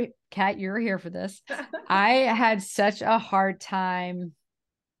Kat, you're here for this. I had such a hard time.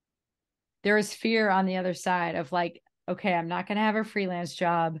 There was fear on the other side of like, okay, I'm not going to have a freelance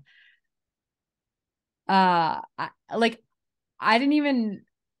job. I didn't even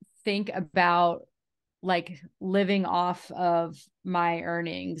think about like living off of my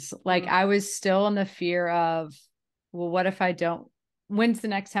earnings. Like I was still in the fear of, well, what if I don't, when's the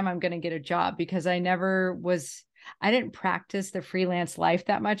next time I'm going to get a job? Because I didn't practice the freelance life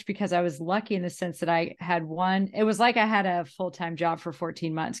that much, because I was lucky in the sense that I had it was like I had a full-time job for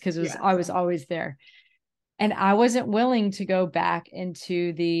 14 months because I was always there. And I wasn't willing to go back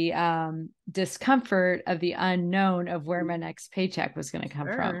into the discomfort of the unknown of where my next paycheck was going to come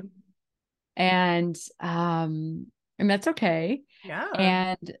from. And that's okay. Yeah.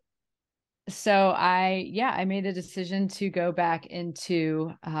 And so I made the decision to go back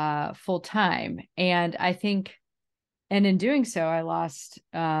into full time. And I think, and in doing so, I lost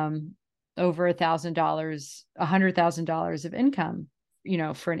over $100,000 of income,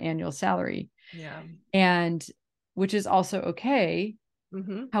 for an annual salary. Yeah. And which is also okay.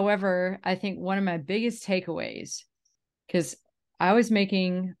 Mm-hmm. However, I think one of my biggest takeaways, because I was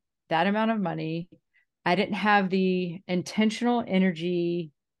making that amount of money, I didn't have the intentional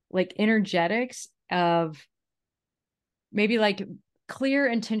energy, like energetics of maybe like clear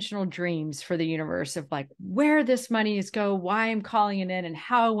intentional dreams for the universe of like where this money is go, why I'm calling it in, and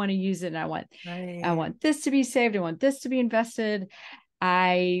how I want to use it. And I want this to be saved. I want this to be invested.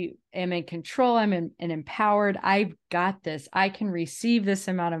 I am in control. I'm empowered. I've got this. I can receive this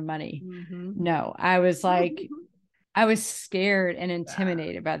amount of money. No, I was like, I was scared and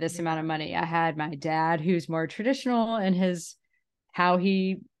intimidated by this amount of money. I had my dad, who's more traditional in how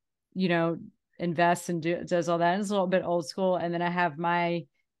he, invests and does all that. It's a little bit old school. And then I have my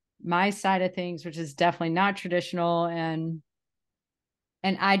side of things, which is definitely not traditional. And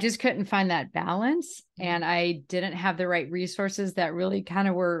I just couldn't find that balance. And I didn't have the right resources that really kind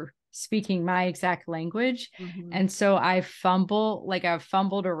of were speaking my exact language. And so I fumbled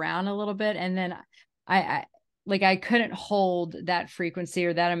around a little bit. And then I couldn't hold that frequency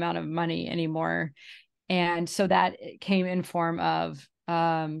or that amount of money anymore. And so that came in form of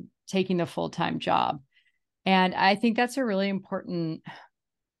taking the full-time job. And I think that's a really important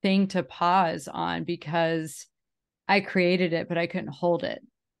thing to pause on, because I created it, but I couldn't hold it.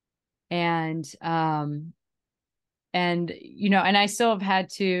 And I still have had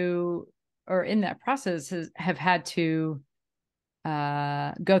to, or in that process have had to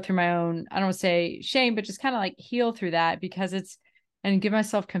go through my own, I don't want to say shame, but just kind of like heal through that, because and give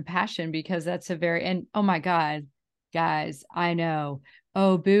myself compassion, because that's and oh my God, guys, I know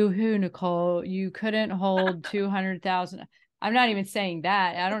Oh, boo hoo, Nicole. You couldn't hold 200,000. I'm not even saying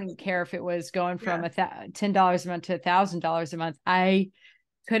that. I don't care if it was going from Yeah. $10 a month to $1,000 a month. I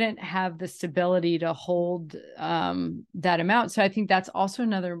couldn't have the stability to hold that amount. So I think that's also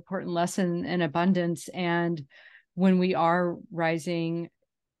another important lesson in abundance. And when we are rising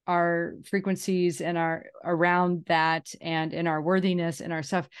our frequencies and our around that and in our worthiness and our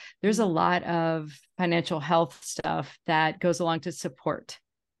stuff, there's a lot of financial health stuff that goes along to support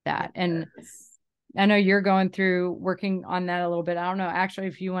that. And Yes. I know you're going through working on that a little bit. I don't know, actually,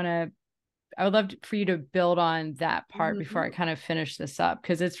 if you want to, I would love for you to build on that part before I Mhm. kind of finish this up,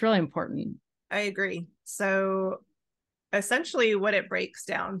 because it's really important. I agree. So essentially what it breaks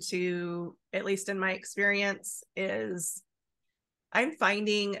down to, at least in my experience, is I'm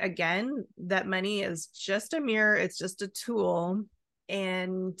finding again that money is just a mirror, it's just a tool.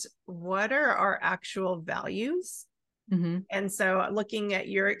 And what are our actual values? Mm-hmm. And so, looking at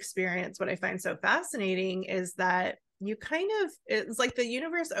your experience, what I find so fascinating is that you kind of, it's like the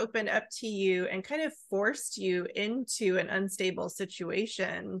universe opened up to you and kind of forced you into an unstable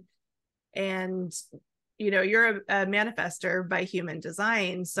situation. And, you're a manifester by human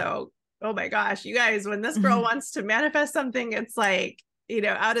design. So, oh my gosh, you guys, when this girl Mm-hmm. wants to manifest something, it's like,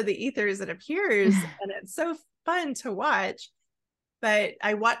 out of the ethers it appears. And it's so fun to watch. But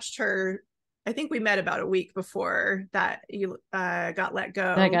I watched her. I think we met about a week before that you got let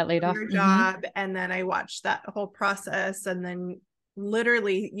That I go got laid from off. your Mm-hmm. job. And then I watched that whole process. And then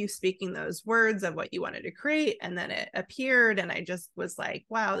literally you speaking those words of what you wanted to create. And then it appeared. And I just was like,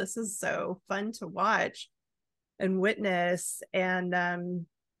 wow, this is so fun to watch and witness. And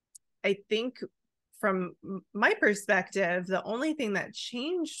I think from my perspective, the only thing that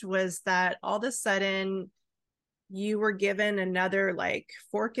changed was that all of a sudden you were given another like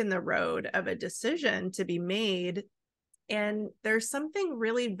fork in the road of a decision to be made. And there's something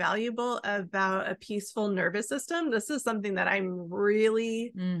really valuable about a peaceful nervous system. This is something that I'm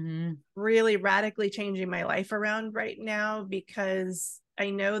really, Mm-hmm. really radically changing my life around right now, because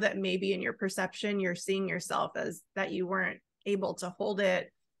I know that maybe in your perception, you're seeing yourself as that you weren't able to hold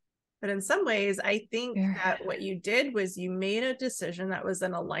it. But in some ways, I think that what you did was you made a decision that was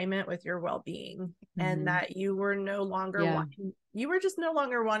in alignment with your well-being, and Mm-hmm. that you were no longer Yeah. wanting, you were just no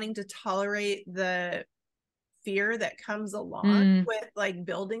longer wanting to tolerate the fear that comes along Mm. with like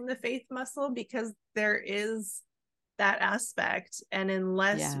building the faith muscle, because there is that aspect. And Yeah.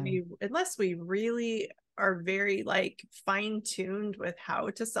 unless we really are very like fine-tuned with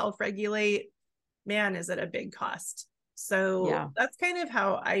how to self-regulate, man, is it a big cost. So Yeah. that's kind of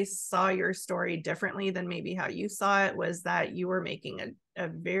how I saw your story differently than maybe how you saw it, was that you were making a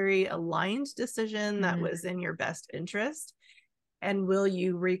very aligned decision that Mm. was in your best interest. And will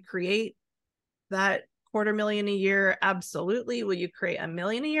you recreate that 250,000 a year? Absolutely. Will you create 1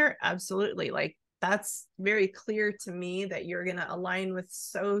 million a year? Absolutely. Like, that's very clear to me that you're going to align with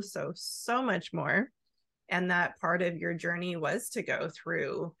so much more. And that part of your journey was to go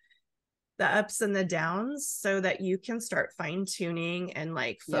through the ups and the downs so that you can start fine tuning and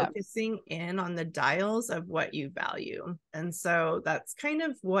like Yeah. focusing in on the dials of what you value. And so that's kind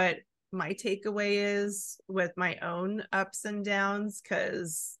of what my takeaway is with my own ups and downs,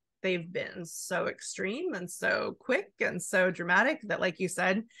 because they've been so extreme and so quick and so dramatic that, like you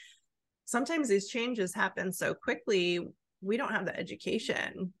said, sometimes these changes happen so quickly, we don't have the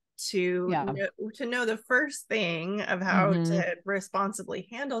education Yeah. to know the first thing of how Mm-hmm. to responsibly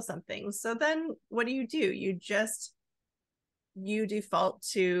handle something. So then what do? You default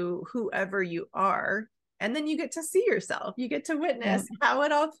to whoever you are, and then you get to see yourself, you get to Yeah. witness how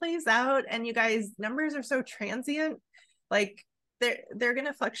it all plays out. And you guys, numbers are so transient, like they're going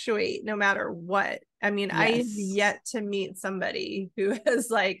to fluctuate no matter what. I mean, I've Yes. yet to meet somebody who has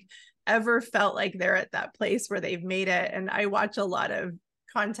like ever felt like they're at that place where they've made it. And I watch a lot of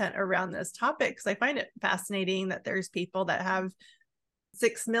content around this topic because I find it fascinating that there's people that have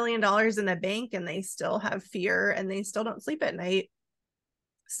 $6 million in the bank and they still have fear and they still don't sleep at night.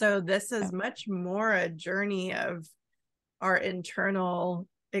 So this Yeah. is much more a journey of our internal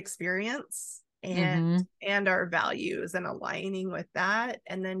experience Mm-hmm. and our values, and aligning with that,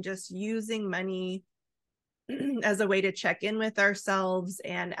 and then just using money as a way to check in with ourselves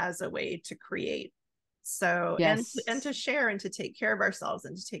and as a way to create. So and Yes. to share and to take care of ourselves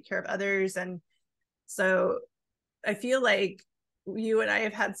and to take care of others. And so I feel like you and I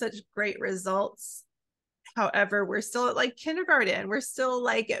have had such great results. However, we're still at like kindergarten. We're still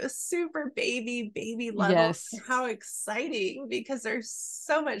like at a super baby level. Yes. How exciting, because there's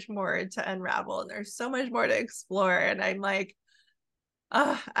so much more to unravel and there's so much more to explore. And I'm like,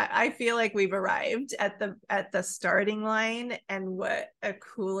 I feel like we've arrived at the starting line, and what a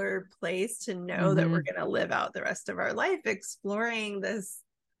cooler place to know that we're going to live out the rest of our life exploring this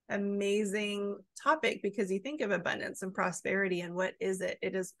amazing topic, because you think of abundance and prosperity, and what is it?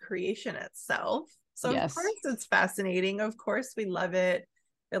 It is creation itself. So of Yes. course it's fascinating. Of course we love it.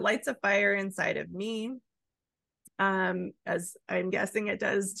 It lights a fire inside of me, as I'm guessing it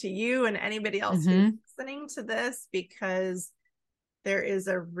does to you and anybody else who's listening to this, because there is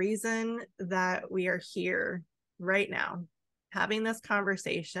a reason that we are here right now having this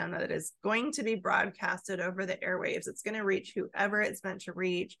conversation that is going to be broadcasted over the airwaves. It's going to reach whoever it's meant to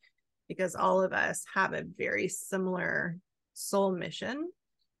reach, because all of us have a very similar soul mission,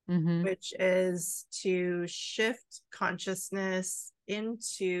 which is to shift consciousness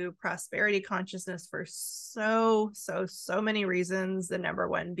into prosperity consciousness for so many reasons. The number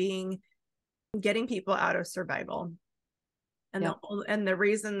one being getting people out of survival. And the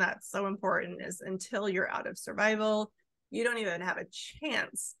reason that's so important is, until you're out of survival, you don't even have a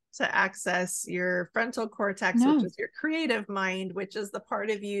chance to access your frontal cortex, which is your creative mind, which is the part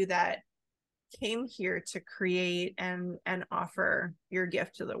of you that came here to create and offer your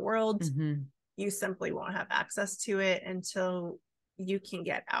gift to the world. You simply won't have access to it until you can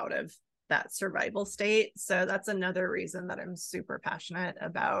get out of that survival state. So that's another reason that I'm super passionate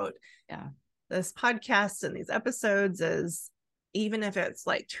about this podcast and these episodes, is even if it's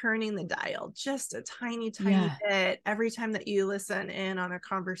like turning the dial just a tiny bit every time that you listen in on a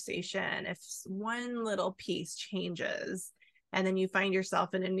conversation, if one little piece changes, and then you find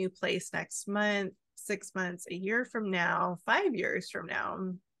yourself in a new place next month, 6 months, a year from now, 5 years from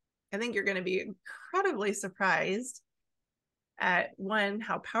now, I think you're going to be incredibly surprised at, one,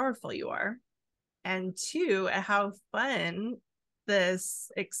 how powerful you are, and two, at how fun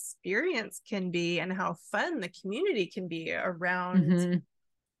this experience can be, and how fun the community can be around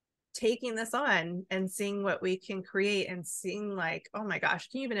taking this on and seeing what we can create, and seeing like, oh my gosh,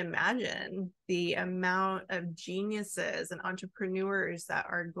 can you even imagine the amount of geniuses and entrepreneurs that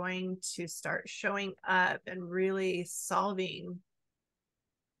are going to start showing up and really solving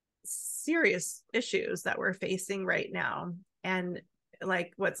serious issues that we're facing right now. And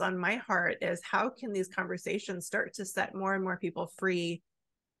like, what's on my heart is, how can these conversations start to set more and more people free,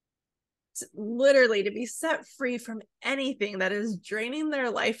 literally to be set free from anything that is draining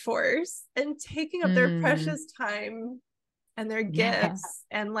their life force and taking up their precious time and their gifts,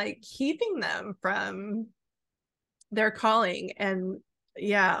 and like keeping them from their calling. And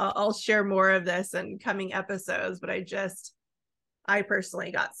I'll share more of this in coming episodes, but I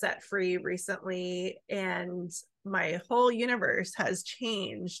personally got set free recently, and my whole universe has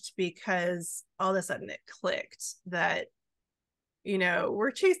changed, because all of a sudden it clicked that,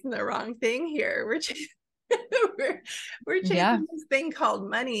 we're chasing the wrong thing here. We're chasing this thing called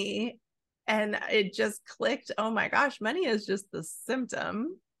money. And it just clicked. Oh my gosh, money is just the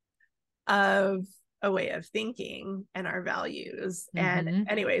symptom of a way of thinking and our values. And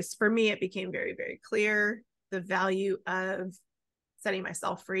anyways, for me, it became very, very clear the value of setting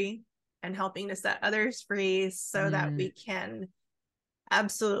myself free and helping to set others free, so that we can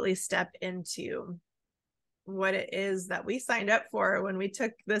absolutely step into what it is that we signed up for when we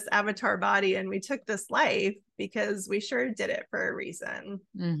took this avatar body and we took this life, because we sure did it for a reason.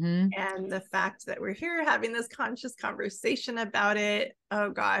 And the fact that we're here having this conscious conversation about it,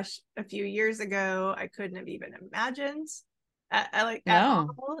 oh gosh, a few years ago, I couldn't have even imagined at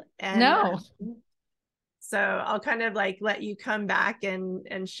all. And so I'll kind of like let you come back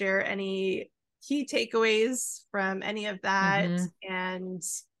and share any key takeaways from any of that, and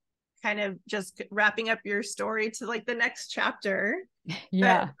kind of just wrapping up your story to like the next chapter.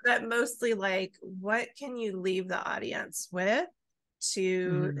 But mostly like, what can you leave the audience with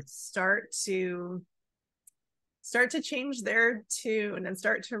to start to change their tune and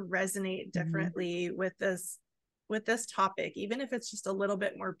start to resonate differently with this topic, even if it's just a little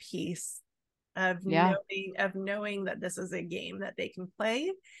bit more peace of knowing that this is a game that they can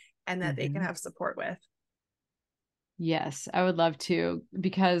play and that they can have support with. Yes, I would love to,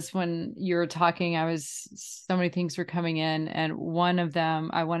 because when you were talking, so many things were coming in, and one of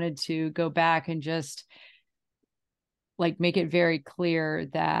them, I wanted to go back and just like make it very clear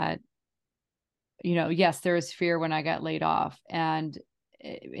that, yes, there was fear when I got laid off, and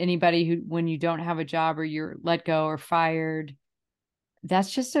anybody when you don't have a job or you're let go or fired,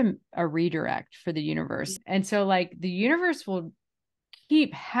 that's just a redirect for the universe. And so like the universe will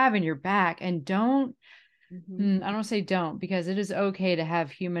keep having your back, and I don't say don't, because it is okay to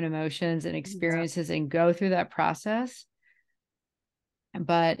have human emotions and experiences and go through that process.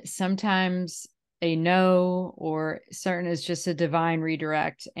 But sometimes a no, or certain is just a divine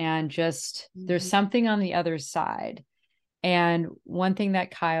redirect, and just there's something on the other side. And one thing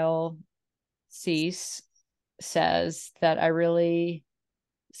that Kyle Cease says that I really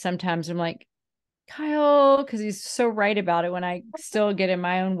sometimes I'm like, Kyle, because he's so right about it when I still get in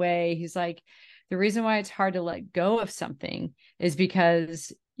my own way. He's like, the reason why it's hard to let go of something is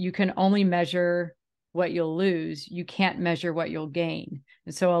because you can only measure what you'll lose. You can't measure what you'll gain.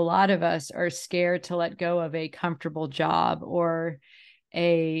 And so a lot of us are scared to let go of a comfortable job or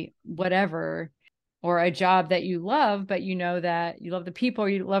a whatever, or a job that you love, but you know that you love the people,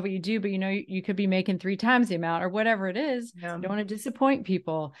 you love what you do, but you know you could be making 3 times the amount or whatever it is. Yeah. You don't want to disappoint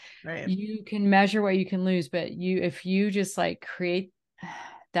people. Right. You can measure what you can lose, but if you just like create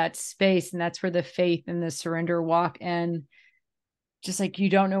that space, and that's where the faith and the surrender walk, and just like you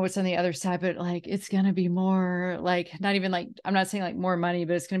don't know what's on the other side, but like it's gonna be more, like not even like, I'm not saying like more money,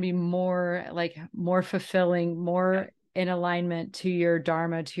 but it's gonna be more like more fulfilling, more in alignment to your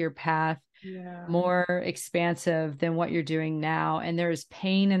dharma, to your path, more expansive than what you're doing now. And there's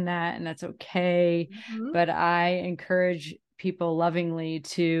pain in that, and that's okay. But I encourage people lovingly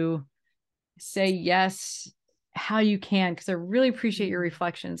to say yes how you can, because I really appreciate your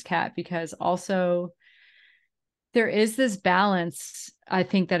reflections, Kat, because also there is this balance, I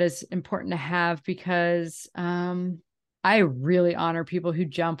think, that is important to have, because I really honor people who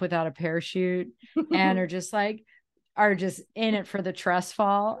jump without a parachute and are just in it for the trust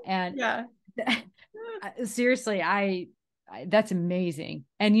fall. And seriously, I that's amazing.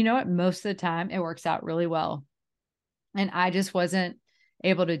 And you know what? Most of the time it works out really well. And I just wasn't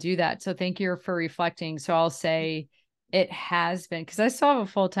able to do that. So thank you for reflecting. So I'll say it has been, because I still have a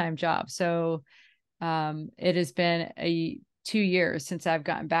full-time job. So it has been 2 years since I've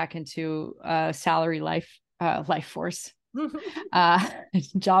gotten back into salary life force,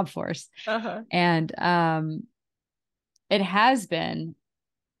 job force. And it has been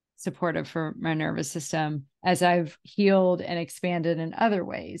supportive for my nervous system as I've healed and expanded in other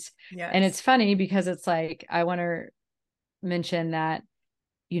ways. And it's funny because it's like, I want to mention that,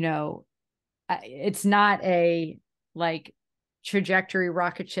 you know, it's not a like trajectory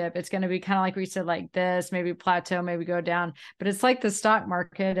rocket ship. It's going to be kind of like we said, like this, maybe plateau, maybe go down, but it's like the stock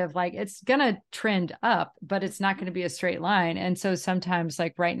market of like, it's going to trend up, but it's not going to be a straight line. And so sometimes,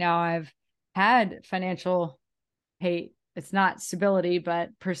 like right now, I've had financial hate. It's not stability,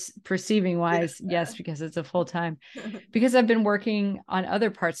 but perceiving wise, yes, because it's a full time, because I've been working on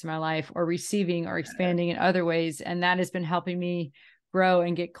other parts of my life, or receiving or expanding in other ways. And that has been helping me grow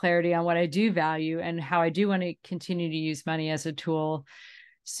and get clarity on what I do value and how I do want to continue to use money as a tool.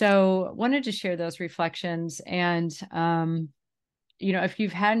 So wanted to share those reflections. And, you know, if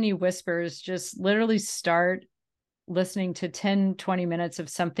you've had any whispers, just literally start listening to 10, 20 minutes of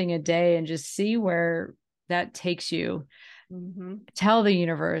something a day and just see where that takes you. Tell the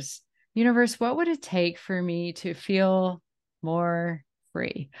universe, what would it take for me to feel more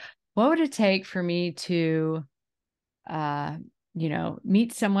free? What would it take for me to, you know,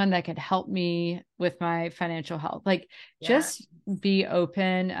 meet someone that could help me with my financial health? Like, just be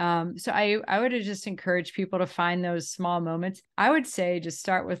open. So I would just encourage people to find those small moments. I would say just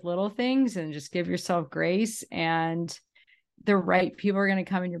start with little things and just give yourself grace, and the right people are going to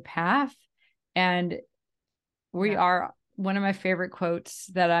come in your path. And we are, one of my favorite quotes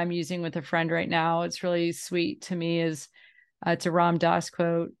that I'm using with a friend right now, it's really sweet to me, is it's a Ram Dass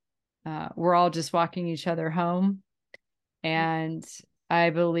quote. We're all just walking each other home. And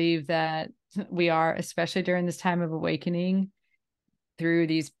I believe that we are, especially during this time of awakening, through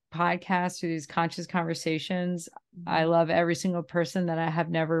these podcasts, through these conscious conversations. I love every single person that I have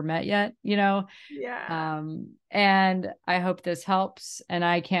never met yet, you know? And I hope this helps. And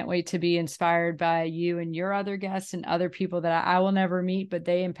I can't wait to be inspired by you and your other guests and other people that I will never meet, but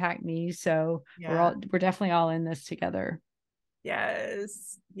they impact me. So we're definitely all in this together.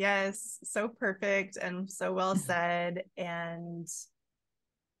 Yes. So perfect and so well said, and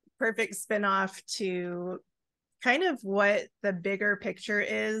perfect spinoff to kind of what the bigger picture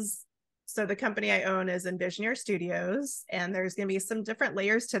is. So the company I own is Envisioneer Studios, and there's going to be some different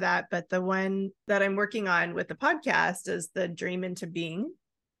layers to that. But the one that I'm working on with the podcast is the Dream into Being.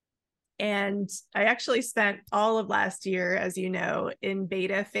 And I actually spent all of last year, as you know, in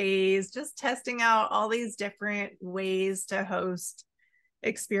beta phase, just testing out all these different ways to host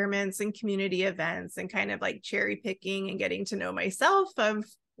experiments and community events, and kind of like cherry picking and getting to know myself of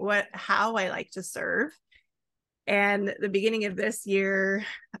how I like to serve. And the beginning of this year,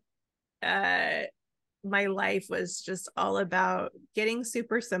 my life was just all about getting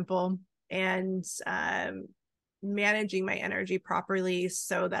super simple and managing my energy properly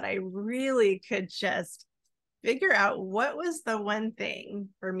so that I really could just figure out what was the one thing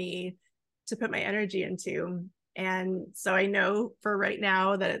for me to put my energy into. And so I know for right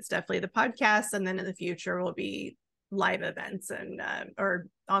now that it's definitely the podcast, and then in the future will be live events and or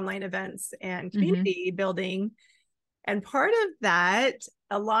online events and community building. And part of that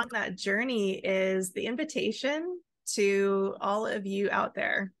along that journey is the invitation to all of you out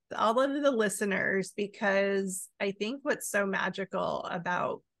there, all of the listeners, because I think what's so magical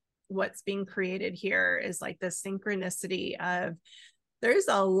about what's being created here is like the synchronicity of there's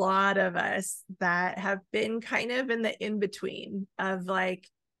a lot of us that have been kind of in the in between of like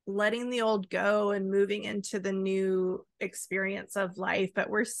letting the old go and moving into the new experience of life, but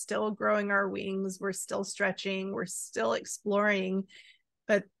we're still growing our wings, we're still stretching, we're still exploring.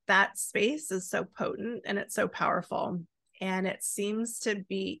 But that space is so potent and it's so powerful. And it seems to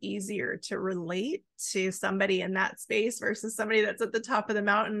be easier to relate to somebody in that space versus somebody that's at the top of the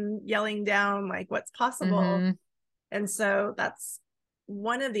mountain yelling down like what's possible. And so that's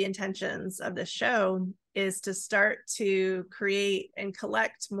one of the intentions of the show, is to start to create and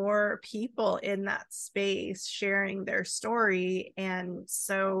collect more people in that space sharing their story. And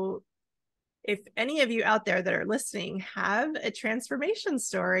so if any of you out there that are listening have a transformation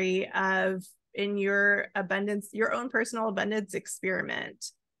story of in your abundance, your own personal abundance experiment,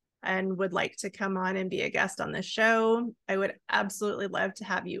 and would like to come on and be a guest on the show, I would absolutely love to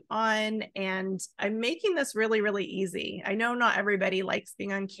have you on. And I'm making this really, really easy. I know not everybody likes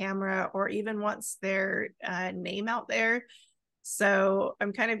being on camera or even wants their name out there. So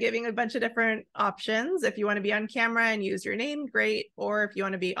I'm kind of giving a bunch of different options. If you want to be on camera and use your name, great. Or if you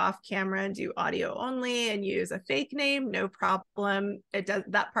want to be off camera and do audio only and use a fake name, no problem.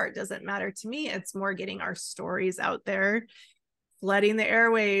 That part doesn't matter to me. It's more getting our stories out there, flooding the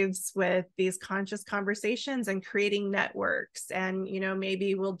airwaves with these conscious conversations and creating networks. And, you know,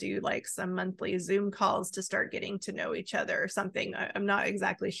 maybe we'll do like some monthly Zoom calls to start getting to know each other or something. I'm not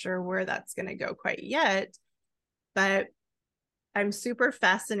exactly sure where that's going to go quite yet, but I'm super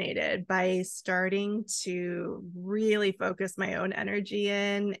fascinated by starting to really focus my own energy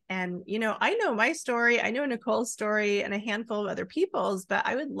in. And, you know, I know my story, I know Nicole's story and a handful of other people's, but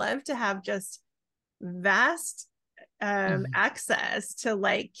I would love to have just vast access to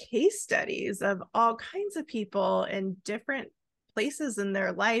like case studies of all kinds of people in different places in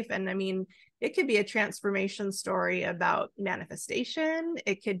their life. And I mean, it could be a transformation story about manifestation.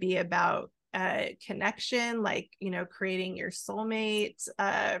 It could be about connection, like, you know, creating your soulmate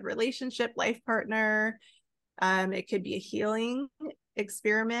relationship, life partner. It could be a healing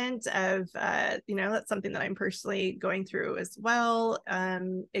experiment of, you know, that's something that I'm personally going through as well.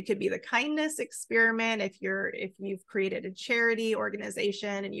 It could be the kindness experiment if you've created a charity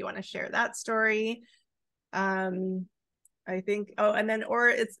organization and you want to share that story. I think, and then, or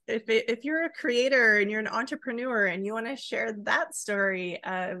it's if you're a creator and you're an entrepreneur and you want to share that story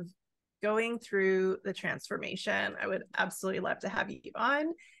of going through the transformation, I would absolutely love to have you on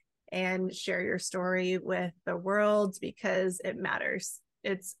and share your story with the world, because it matters.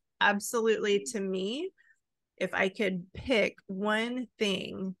 It's absolutely, to me, if I could pick one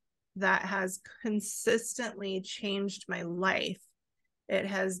thing that has consistently changed my life, it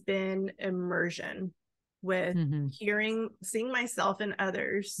has been immersion with seeing myself in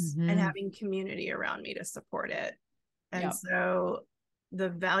others and having community around me to support it. And so the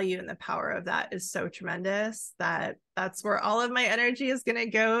value and the power of that is so tremendous that that's where all of my energy is going to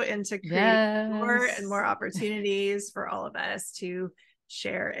go, into creating more and more opportunities for all of us to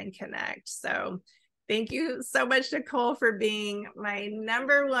share and connect. So thank you so much, Nicole, for being my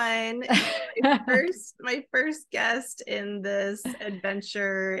number one, my first guest in this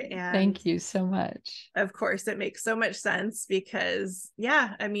adventure. And thank you so much. Of course, it makes so much sense because,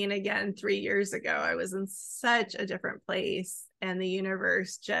 yeah, I mean, again, 3 years ago, I was in such a different place, and the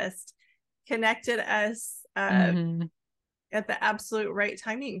universe just connected us at the absolute right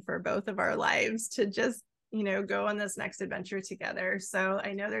timing for both of our lives to just, you know, go on this next adventure together. So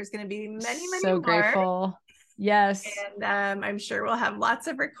I know there's going to be many more. Grateful. Yes. And I'm sure we'll have lots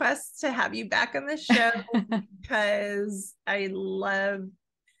of requests to have you back on the show because I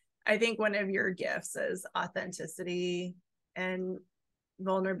think one of your gifts is authenticity and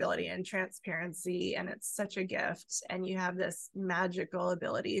vulnerability and transparency. And it's such a gift. And you have this magical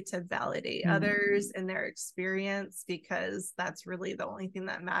ability to validate others in their experience, because that's really the only thing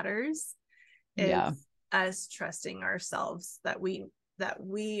that matters, is us trusting ourselves that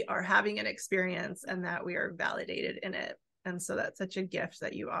we are having an experience and that we are validated in it. And so that's such a gift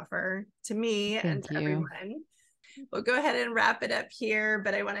that you offer to me and to everyone. we'll go ahead and wrap it up here.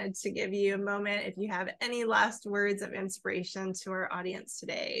 But I wanted to give you a moment if you have any last words of inspiration to our audience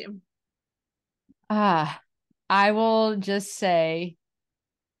today. I will just say,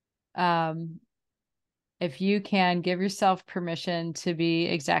 if you can give yourself permission to be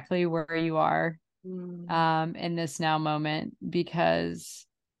exactly where you are in this now moment, because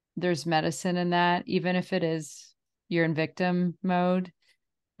there's medicine in that, even if it is you're in victim mode.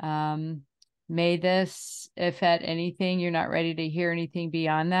 May this, if at anything you're not ready to hear anything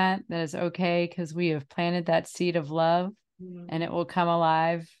beyond that, that is okay, because we have planted that seed of love and it will come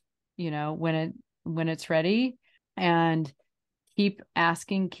alive, when it's ready. And keep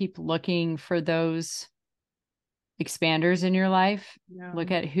asking, keep looking for those expanders in your life.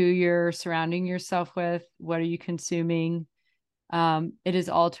 Look at who you're surrounding yourself with. What are you consuming? It is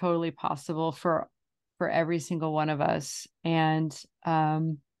all totally possible for every single one of us. And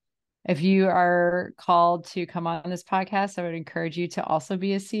if you are called to come on this podcast, I would encourage you to also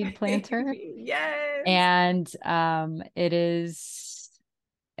be a seed planter. Yes. And it is,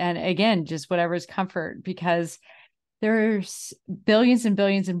 and again, just whatever's comfort, because there's billions and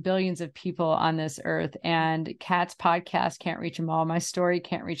billions and billions of people on this earth, and Kat's podcast can't reach them all. My story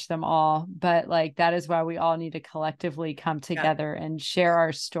can't reach them all. But like, that is why we all need to collectively come together and share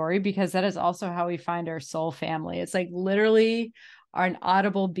our story, because that is also how we find our soul family. It's like literally an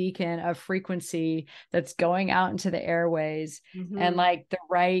audible beacon of frequency that's going out into the airways, and like the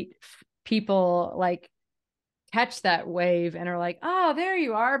right people like catch that wave and are like, oh, there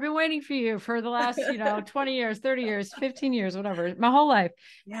you are. I've been waiting for you for the last, 20 years, 30 years, 15 years, whatever, my whole life.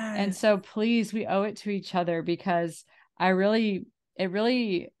 Yes. And so please, we owe it to each other, because I read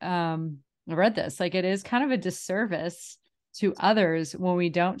this, like, it is kind of a disservice to others when we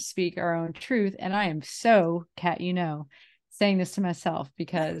don't speak our own truth. And I am so, Kat, saying this to myself,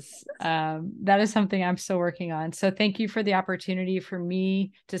 because that is something I'm still working on. So thank you for the opportunity for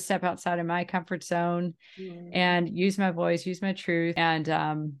me to step outside of my comfort zone and use my voice, use my truth.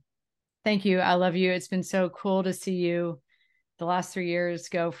 And thank you. I love you. It's been so cool to see you the last 3 years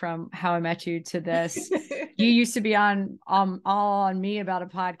go from how I met you to this. You used to be on all on me about a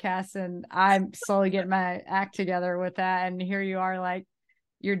podcast, and I'm slowly getting my act together with that. And here you are, like,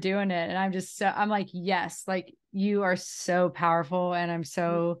 you're doing it. And I'm like, yes, like, you are so powerful. And I'm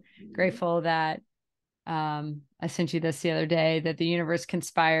so grateful that I sent you this the other day, that the universe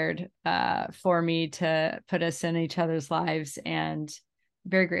conspired for me to put us in each other's lives. And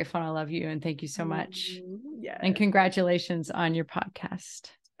very grateful. And I love you. And thank you so much. Yes. And congratulations on your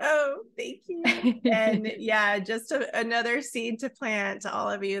podcast. Oh, thank you. And yeah, just another seed to plant to all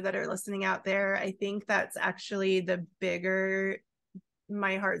of you that are listening out there. I think that's actually the bigger,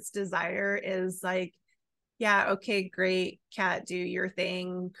 my heart's desire is like, yeah, okay, great, Kat, do your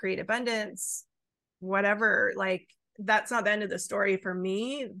thing, create abundance, whatever. Like, that's not the end of the story for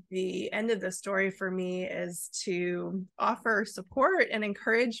me. The end of the story for me is to offer support and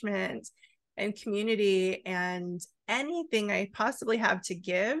encouragement and community and anything I possibly have to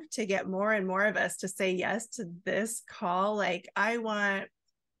give to get more and more of us to say yes to this call. Like, I want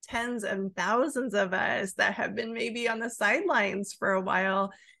tens and thousands of us that have been maybe on the sidelines for a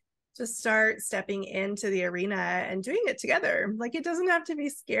while to start stepping into the arena and doing it together. Like, it doesn't have to be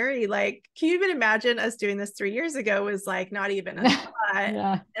scary. Like, can you even imagine us doing this 3 years ago was like not even a thought.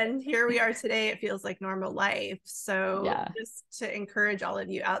 Yeah. And here we are today. It feels like normal life. So just to encourage all of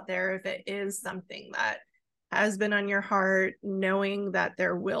you out there, if it is something that has been on your heart, knowing that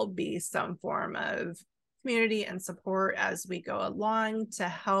there will be some form of community and support as we go along to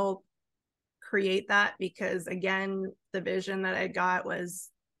help create that. Because again, the vision that I got was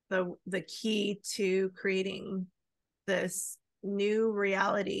the key to creating this new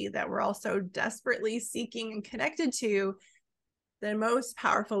reality that we're all so desperately seeking and connected to. The most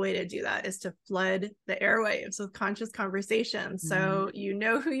powerful way to do that is to flood the airwaves with conscious conversation. So you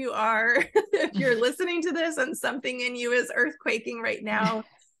know who you are. If you're listening to this and something in you is earthquaking right now,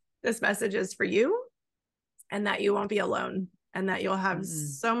 this message is for you, and that you won't be alone, and that you'll have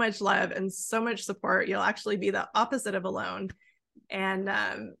so much love and so much support. You'll actually be the opposite of alone. And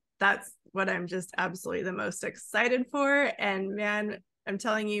that's what I'm just absolutely the most excited for. And man, I'm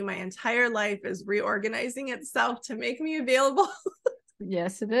telling you, my entire life is reorganizing itself to make me available.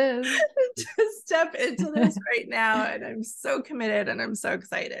 Yes, it is. To step into this right now. And I'm so committed and I'm so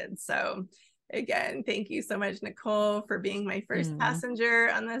excited. So again, thank you so much, Nicole, for being my first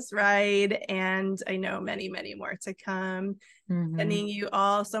passenger on this ride. And I know many, many more to come. Sending you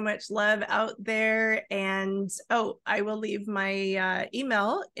all so much love out there. And I will leave my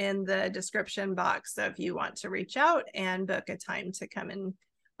email in the description box. So if you want to reach out and book a time to come in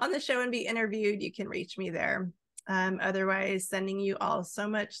on the show and be interviewed, you can reach me there. Otherwise, sending you all so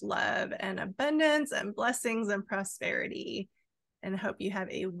much love and abundance and blessings and prosperity. And hope you have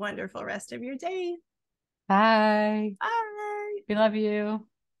a wonderful rest of your day. Bye. Bye. We love you.